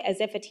why,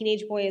 as if a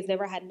teenage boy has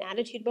never had an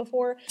attitude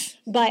before.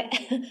 But,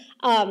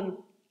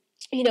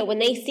 when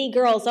they see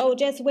girls, oh,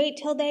 just wait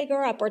till they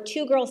grow up, or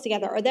 2 girls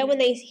together. Or then when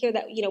they hear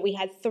that, we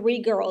had 3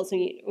 girls,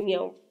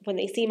 when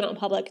they see them out in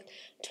public,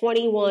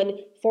 21,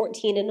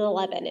 14, and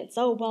 11, it's,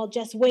 oh, well,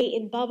 just wait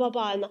and blah, blah,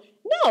 blah. And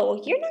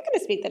no, you're not going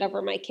to speak that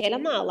over my kid.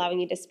 I'm not allowing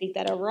you to speak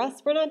that over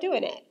us. We're not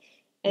doing it.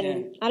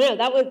 And I don't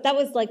know, that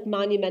was like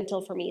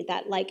monumental for me,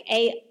 that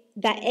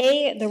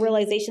the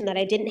realization that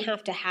I didn't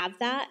have to have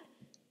that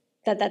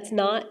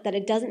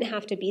it doesn't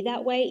have to be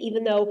that way,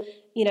 even though,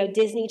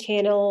 Disney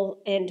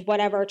Channel and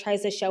whatever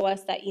tries to show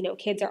us that,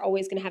 kids are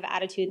always going to have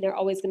attitude and they're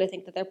always going to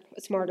think that they're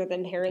smarter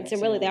than parents.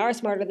 And really they are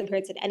smarter than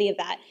parents at any of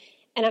that.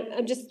 And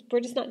we're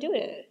just not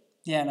doing it.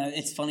 Yeah, and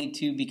it's funny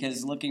too,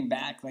 because looking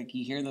back, like,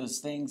 you hear those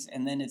things,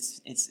 and then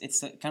it's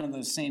kind of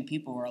those same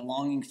people who are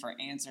longing for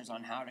answers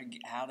on how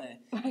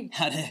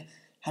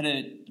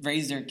to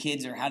raise their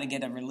kids, or how to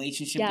get a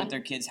relationship with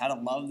their kids, how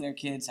to love their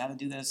kids, how to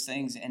do those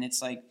things. And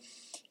it's like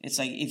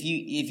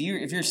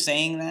if you're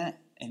saying that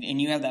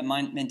and you have that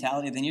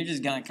mentality, then you're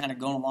just gonna kind of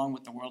go along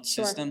with the world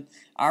system.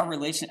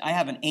 I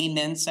have an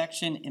amen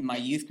section in my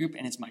youth group,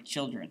 and it's my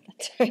children.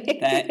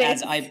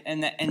 That's right.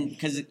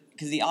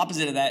 Because the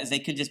opposite of that is they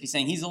could just be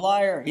saying, he's a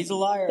liar.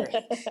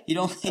 You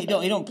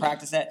don't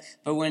practice that.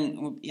 But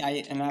we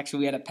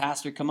had a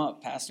pastor come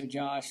up, Pastor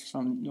Josh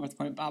from North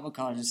Point Bible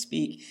College, to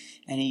speak,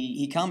 and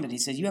he commented. He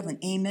said, you have an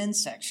amen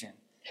section.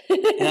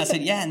 And I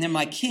said, yeah, and they're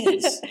my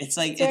kids. It's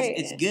like, right.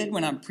 it's good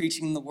when I'm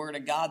preaching the word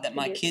of God that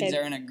my kids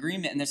are in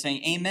agreement and they're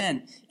saying,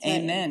 amen,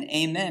 amen,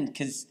 amen.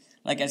 Because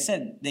like I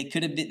said, they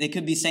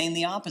could be saying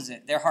the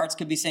opposite. Their hearts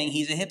could be saying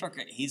he's a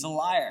hypocrite, he's a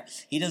liar,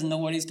 he doesn't know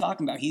what he's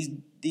talking about, he's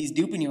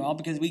duping you all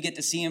because we get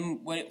to see him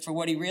for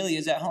what he really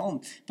is at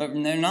home. But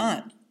they're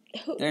not.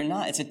 They're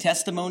not. It's a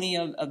testimony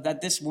of that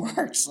this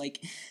works.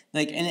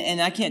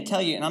 And I can't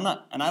tell you, and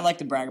I like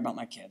to brag about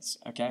my kids.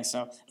 Okay,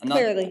 so I'm not.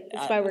 Clearly,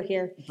 that's why we're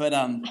here. But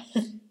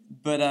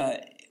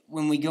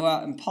when we go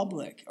out in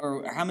public,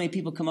 or how many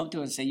people come up to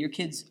us and say, "Your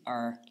kids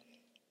are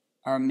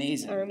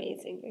amazing." Are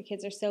amazing. Your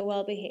kids are so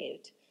well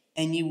behaved.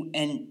 And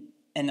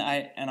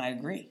I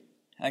agree.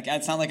 Like,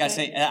 it's not like I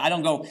say, I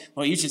don't go,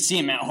 well, you should see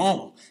them at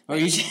home, or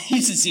you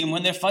should see them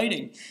when they're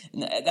fighting.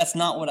 That's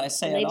not what I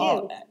say at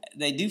all.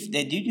 They do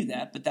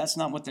that, but that's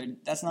not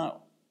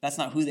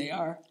who they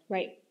are.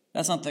 Right.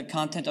 That's not the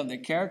content of their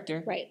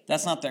character. Right.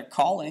 That's not their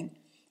calling.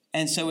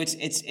 And so it's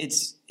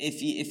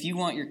if you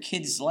want your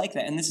kids like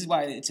that, and this is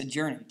why it's a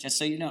journey, just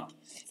so you know.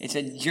 It's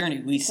a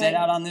journey. We set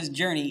out on this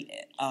journey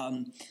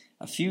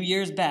a few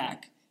years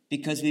back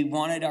because we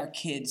wanted our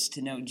kids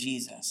to know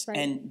Jesus. Right.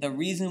 And the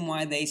reason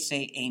why they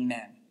say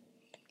amen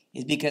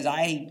is because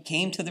I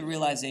came to the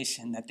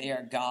realization that they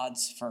are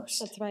God's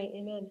first. That's right,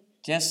 amen.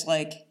 Just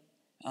like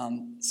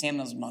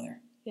Samuel's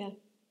mother. Yeah.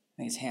 I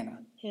think it's Hannah.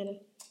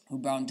 Who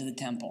brought him to the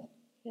temple.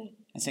 Yeah.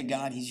 And said,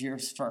 God, he's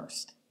yours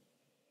first.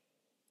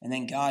 And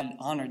then God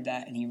honored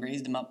that, and he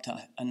raised them up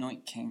to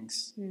anoint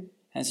kings. Mm.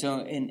 And so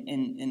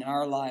in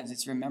our lives,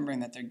 it's remembering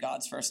that they're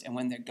God's first. And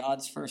when they're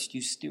God's first,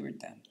 you steward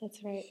them.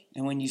 That's right.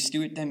 And when you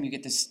steward them, you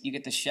get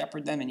to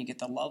shepherd them, and you get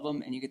to love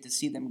them, and you get to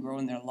see them grow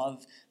in their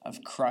love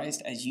of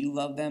Christ as you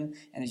love them.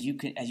 And as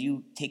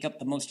you take up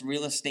the most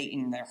real estate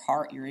in their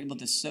heart, you're able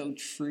to sow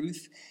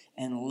truth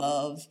and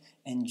love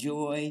and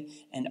joy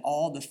and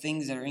all the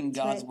things that are in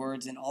God's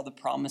words and all the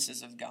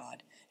promises of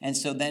God. And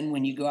so then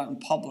when you go out in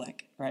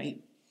public,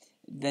 right,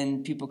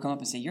 then people come up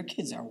and say, your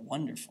kids are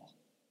wonderful.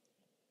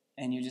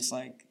 And you're just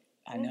like,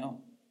 I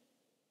know.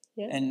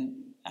 Yeah.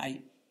 And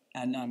I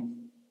know.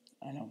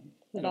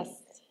 The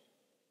best.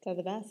 They're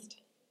the best.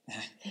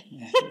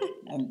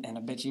 and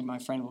I bet you my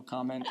friend will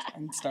comment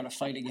and start a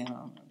fight again.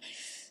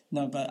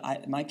 No,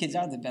 but my kids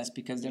are the best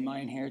because they're my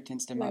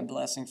inheritance. They're my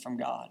blessing from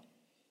God.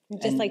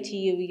 Just like to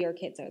you, your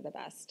kids are the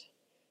best.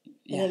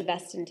 And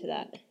invest into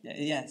that.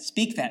 Yeah,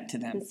 speak that to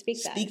them. And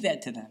speak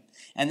that to them.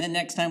 And then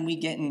next time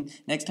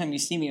you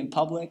see me in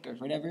public or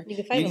whatever,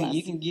 you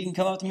can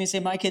come up to me and say,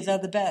 my kids are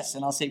the best.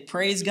 And I'll say,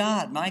 praise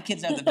God, my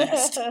kids are the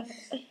best.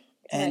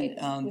 And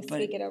right. We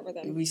speak it over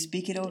them. We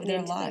speak it over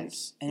their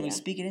lives. And we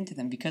speak it into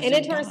them because and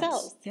into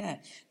ourselves. Yeah.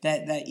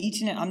 That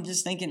each and I'm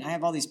just thinking, I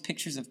have all these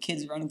pictures of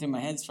kids running through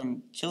my head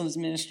from children's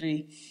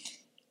ministry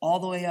all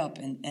the way up,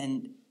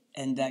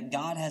 and that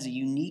God has a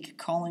unique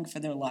calling for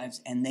their lives,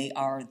 and they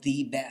are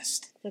the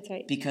best. That's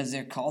right. Because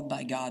they're called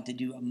by God to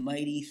do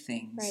mighty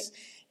things. Right.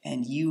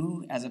 And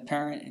you, as a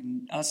parent,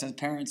 and us as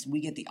parents, we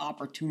get the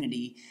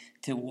opportunity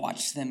to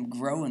watch them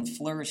grow and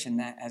flourish in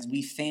that as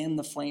we fan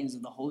the flames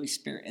of the Holy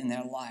Spirit in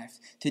their life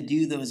to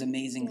do those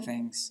amazing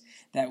things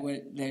that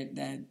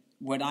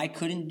what I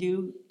couldn't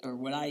do, or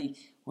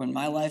when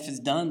my life is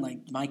done,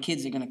 like my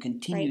kids are going to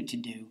continue to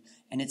do.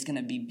 And it's going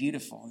to be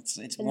beautiful.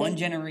 It's one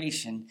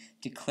generation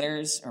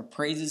declares or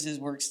praises his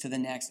works to the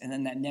next, and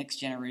then that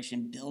next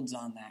generation builds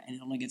on that, and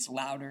it only gets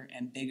louder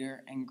and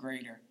bigger and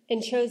greater.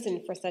 And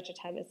chosen for such a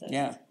time as this.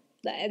 Yeah.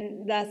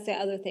 And that's the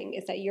other thing,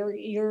 is that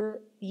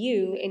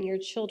you and your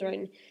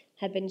children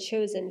have been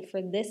chosen for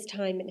this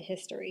time in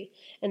history.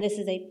 And this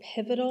is a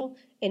pivotal,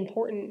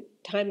 important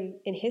time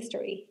in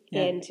history.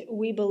 Yeah. And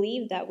we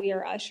believe that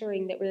we're going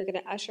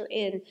to usher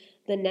in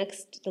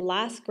the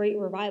last great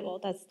revival.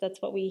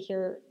 That's what we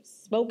hear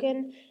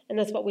spoken, and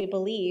that's what we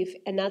believe.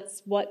 And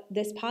that's what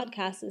this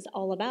podcast is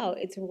all about.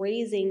 It's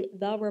raising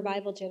the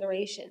revival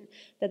generation,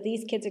 that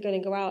these kids are going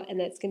to go out, and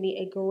that's going to be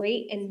a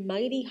great and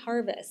mighty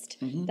harvest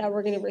that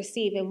we're going to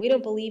receive. And we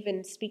don't believe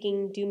in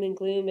speaking doom and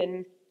gloom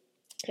and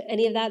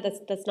any of that.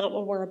 That's not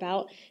what we're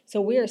about.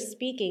 So we are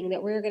speaking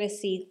that we're going to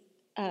see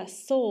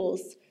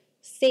souls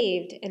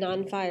saved and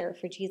on fire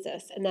for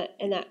Jesus, and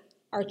that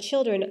our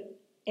children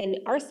and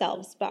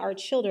ourselves, but our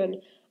children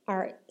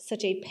are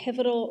such a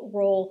pivotal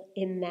role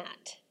in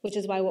that, which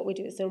is why what we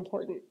do is so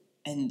important.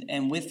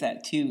 And with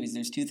that too is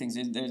there's two things.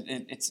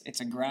 It's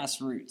a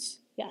grassroots.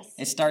 Yes.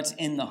 It starts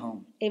in the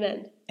home.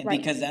 Amen. Right.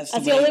 Because that's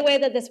the only way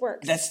that this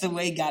works. That's the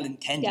way God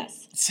intended.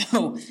 Yes.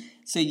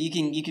 So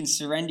you can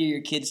surrender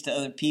your kids to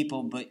other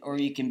people, or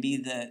you can be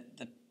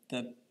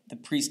the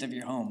priest of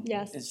your home.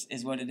 Yes.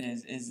 Is what it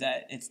is.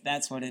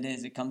 That's what it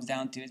is. It comes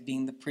down to is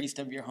being the priest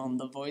of your home,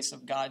 the voice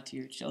of God to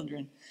your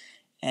children.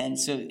 And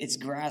so it's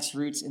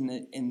grassroots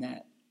in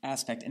that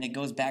aspect, and it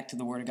goes back to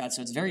the Word of God.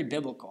 So it's very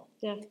biblical.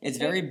 Yeah. It's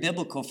very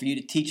biblical for you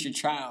to teach your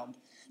child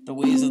the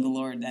ways of the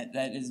Lord.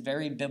 That is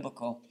very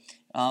biblical.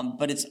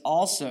 But it's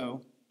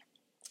also,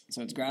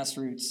 so it's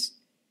grassroots.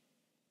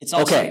 It's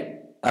also,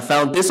 okay, I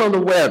found this on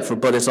the web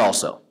but it's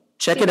also.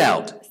 Check it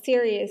out.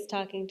 Siri is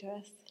talking to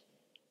us.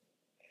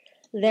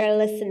 They're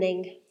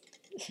listening.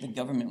 The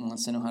government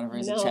wants to know how to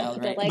raise a No,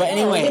 child, they're right? like, But oh,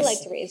 we anyways,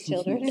 like to raise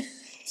children.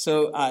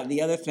 so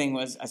the other thing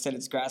was, I said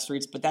it's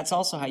grassroots, but that's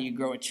also how you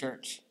grow a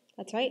church.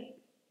 That's right.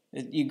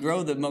 You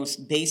grow the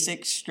most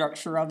basic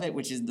structure of it,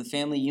 which is the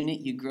family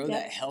unit. You grow Yep.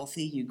 that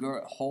healthy, you grow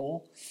it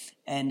whole,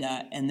 and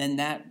then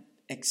that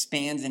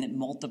expands and it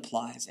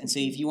multiplies. And so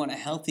if you want a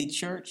healthy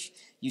church,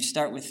 you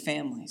start with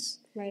families.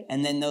 Right.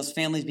 And then those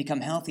families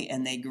become healthy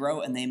and they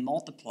grow and they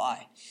multiply.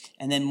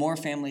 And then more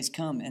families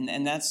come.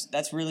 And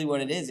that's really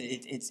what it is.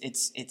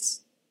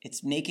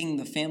 It's making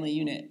the family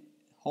unit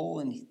whole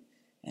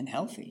and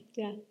healthy.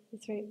 Yeah,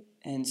 that's right.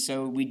 And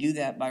so we do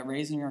that by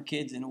raising our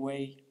kids in a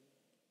way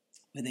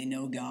where they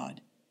know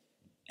God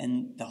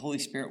and the Holy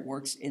Spirit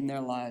works in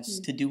their lives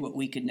to do what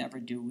we could never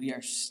do.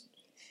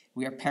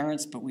 We are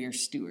parents, but we are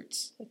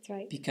stewards. That's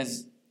right.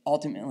 Because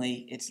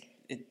ultimately,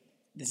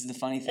 this is the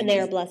funny thing. And they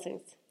are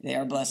blessings. They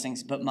are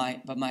blessings. But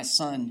my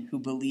son, who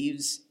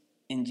believes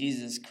in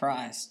Jesus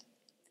Christ,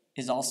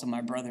 is also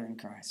my brother in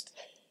Christ.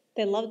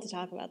 They love to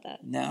talk about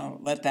that. Now,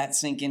 let that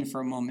sink in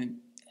for a moment,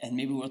 and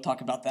maybe we'll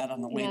talk about that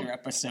on the later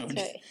episode.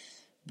 That's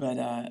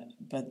right.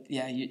 But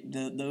yeah,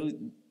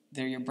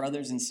 they're your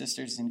brothers and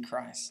sisters in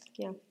Christ.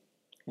 Yeah.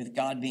 With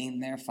God being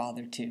their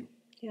father too.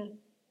 Yeah.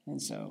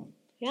 And so.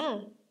 Yeah.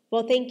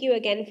 Well, thank you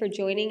again for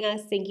joining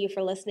us. Thank you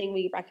for listening.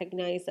 We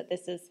recognize that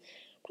this is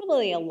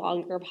probably a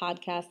longer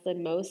podcast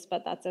than most,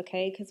 but that's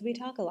okay because we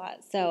talk a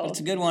lot. So it's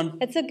a good one.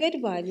 It's a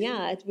good one.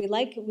 Yeah. We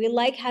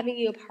like having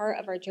you a part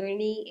of our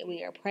journey, and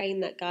we are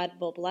praying that God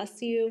will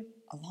bless you.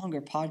 A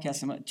longer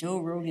podcast. Joe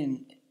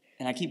Rogan,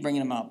 and I keep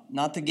bringing him up,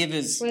 not to give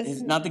his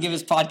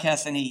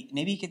podcast any.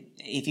 Maybe he could,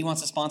 if he wants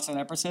to sponsor an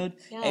episode.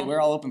 Yeah. Hey, we're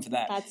all open for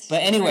that. That's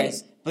but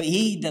anyways, right. But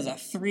he does a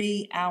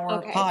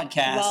 3-hour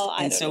podcast, well,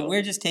 and so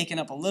we're just taking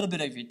up a little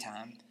bit of your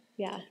time.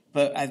 Yeah.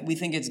 But we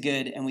think it's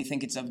good, and we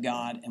think it's of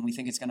God, and we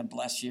think it's going to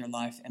bless your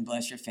life and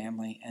bless your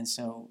family. And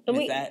so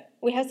we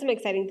have some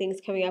exciting things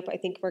coming up. I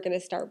think we're going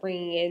to start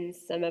bringing in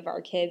some of our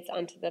kids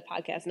onto the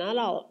podcast. Not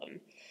all of them.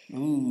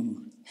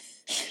 Ooh.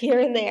 Here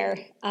and there.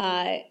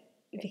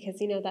 Because,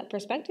 that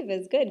perspective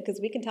is good because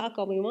we can talk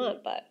all we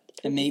want, but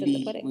and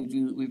maybe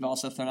we've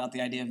also thrown out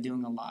the idea of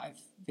doing a live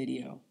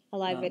video. A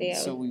live video.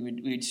 So we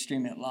would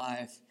stream it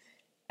live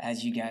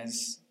as you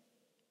guys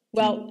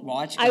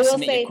watch. I will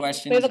say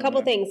we have a couple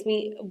things.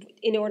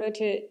 In order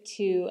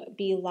to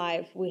be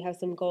live, we have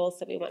some goals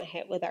that we want to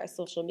hit with our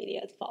social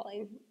media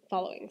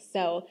following.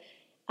 So,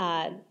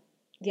 there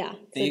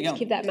you go.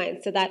 Keep that in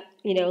mind. So that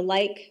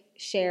like,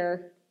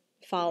 share,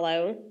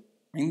 follow.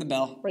 Ring the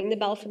bell. Ring the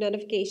bell for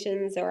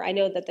notifications, or I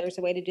know that there's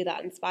a way to do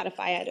that on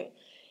Spotify.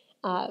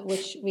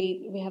 Which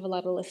we have a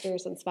lot of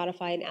listeners on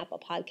Spotify and Apple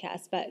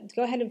Podcasts. But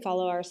go ahead and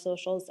follow our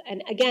socials.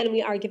 And again,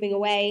 we are giving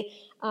away.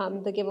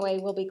 The giveaway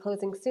will be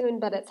closing soon,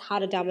 but it's How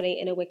to Dominate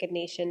in a Wicked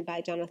Nation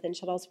by Jonathan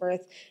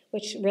Shuttlesworth,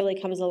 which really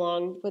comes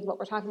along with what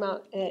we're talking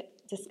about. It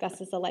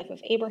discusses the life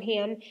of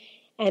Abraham,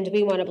 and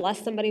we want to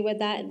bless somebody with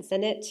that and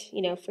send it,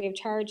 free of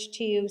charge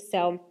to you.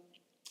 So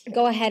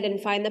go ahead and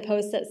find the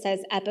post that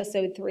says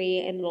episode 3,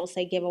 and we'll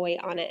say giveaway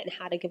on it and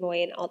how to give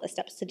away and all the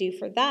steps to do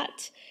for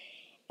that.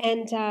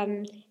 And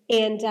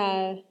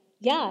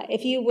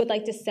if you would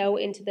like to sow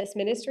into this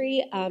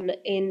ministry,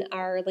 in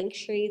our link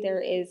tree,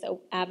 there is an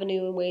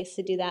avenue and ways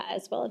to do that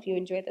as well. If you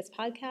enjoy this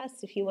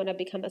podcast, if you want to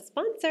become a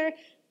sponsor,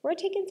 we're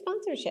taking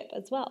sponsorship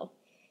as well.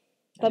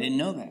 I didn't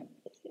know that.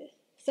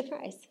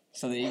 Surprise.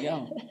 So there you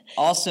go.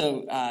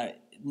 Also,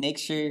 make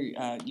sure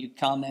you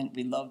comment.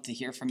 We love to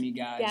hear from you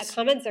guys. Yeah,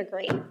 comments are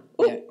great.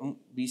 Yeah,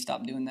 we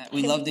stop doing that.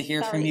 We love to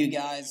hear from you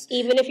guys.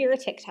 Even if you're a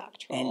TikTok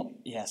troll. And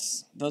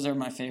yes, those are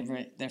my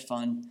favorite. They're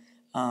fun.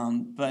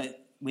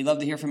 But we love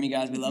to hear from you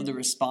guys. We love to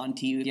respond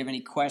to you. If you have any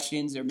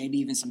questions or maybe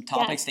even some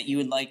topics that you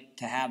would like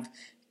to have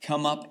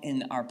come up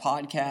in our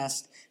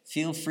podcast,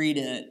 feel free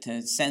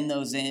to send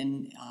those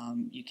in.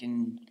 You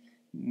can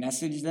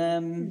message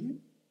them. Mm-hmm.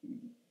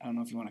 I don't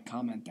know if you want to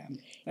comment them.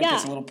 That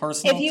gets a little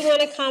personal. If you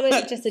want to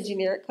comment just a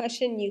generic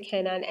question, you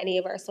can on any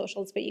of our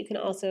socials, but you can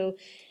also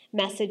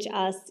message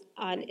us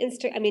on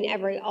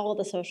Instagram. All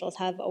the socials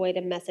have a way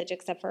to message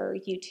except for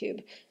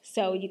YouTube.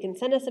 So you can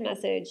send us a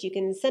message. You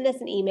can send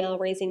us an email,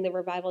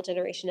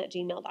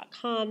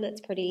 raisingtherevivalgeneration@gmail.com. That's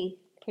pretty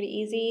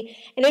easy.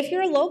 And if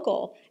you're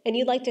local and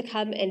you'd like to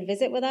come and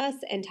visit with us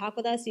and talk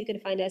with us, you can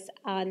find us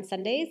on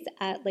Sundays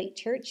at Lake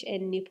Church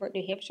in Newport,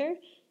 New Hampshire,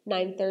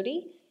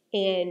 9:30.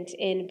 And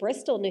in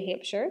Bristol, New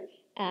Hampshire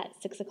at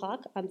 6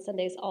 o'clock on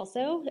Sundays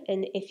also.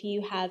 And if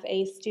you have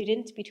a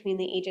student between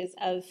the ages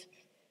of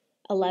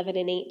 11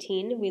 and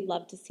 18, we'd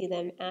love to see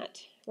them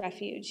at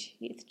Refuge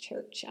Youth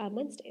Church on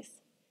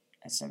Wednesdays.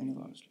 At 70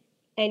 Lower Street.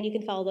 And you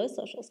can follow those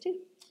socials too.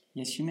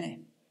 Yes, you may.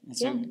 And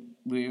so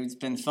it's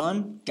been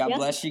fun. God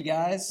bless you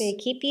guys. May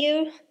keep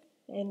you.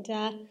 And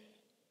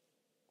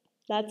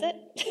that's it.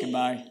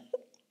 Goodbye.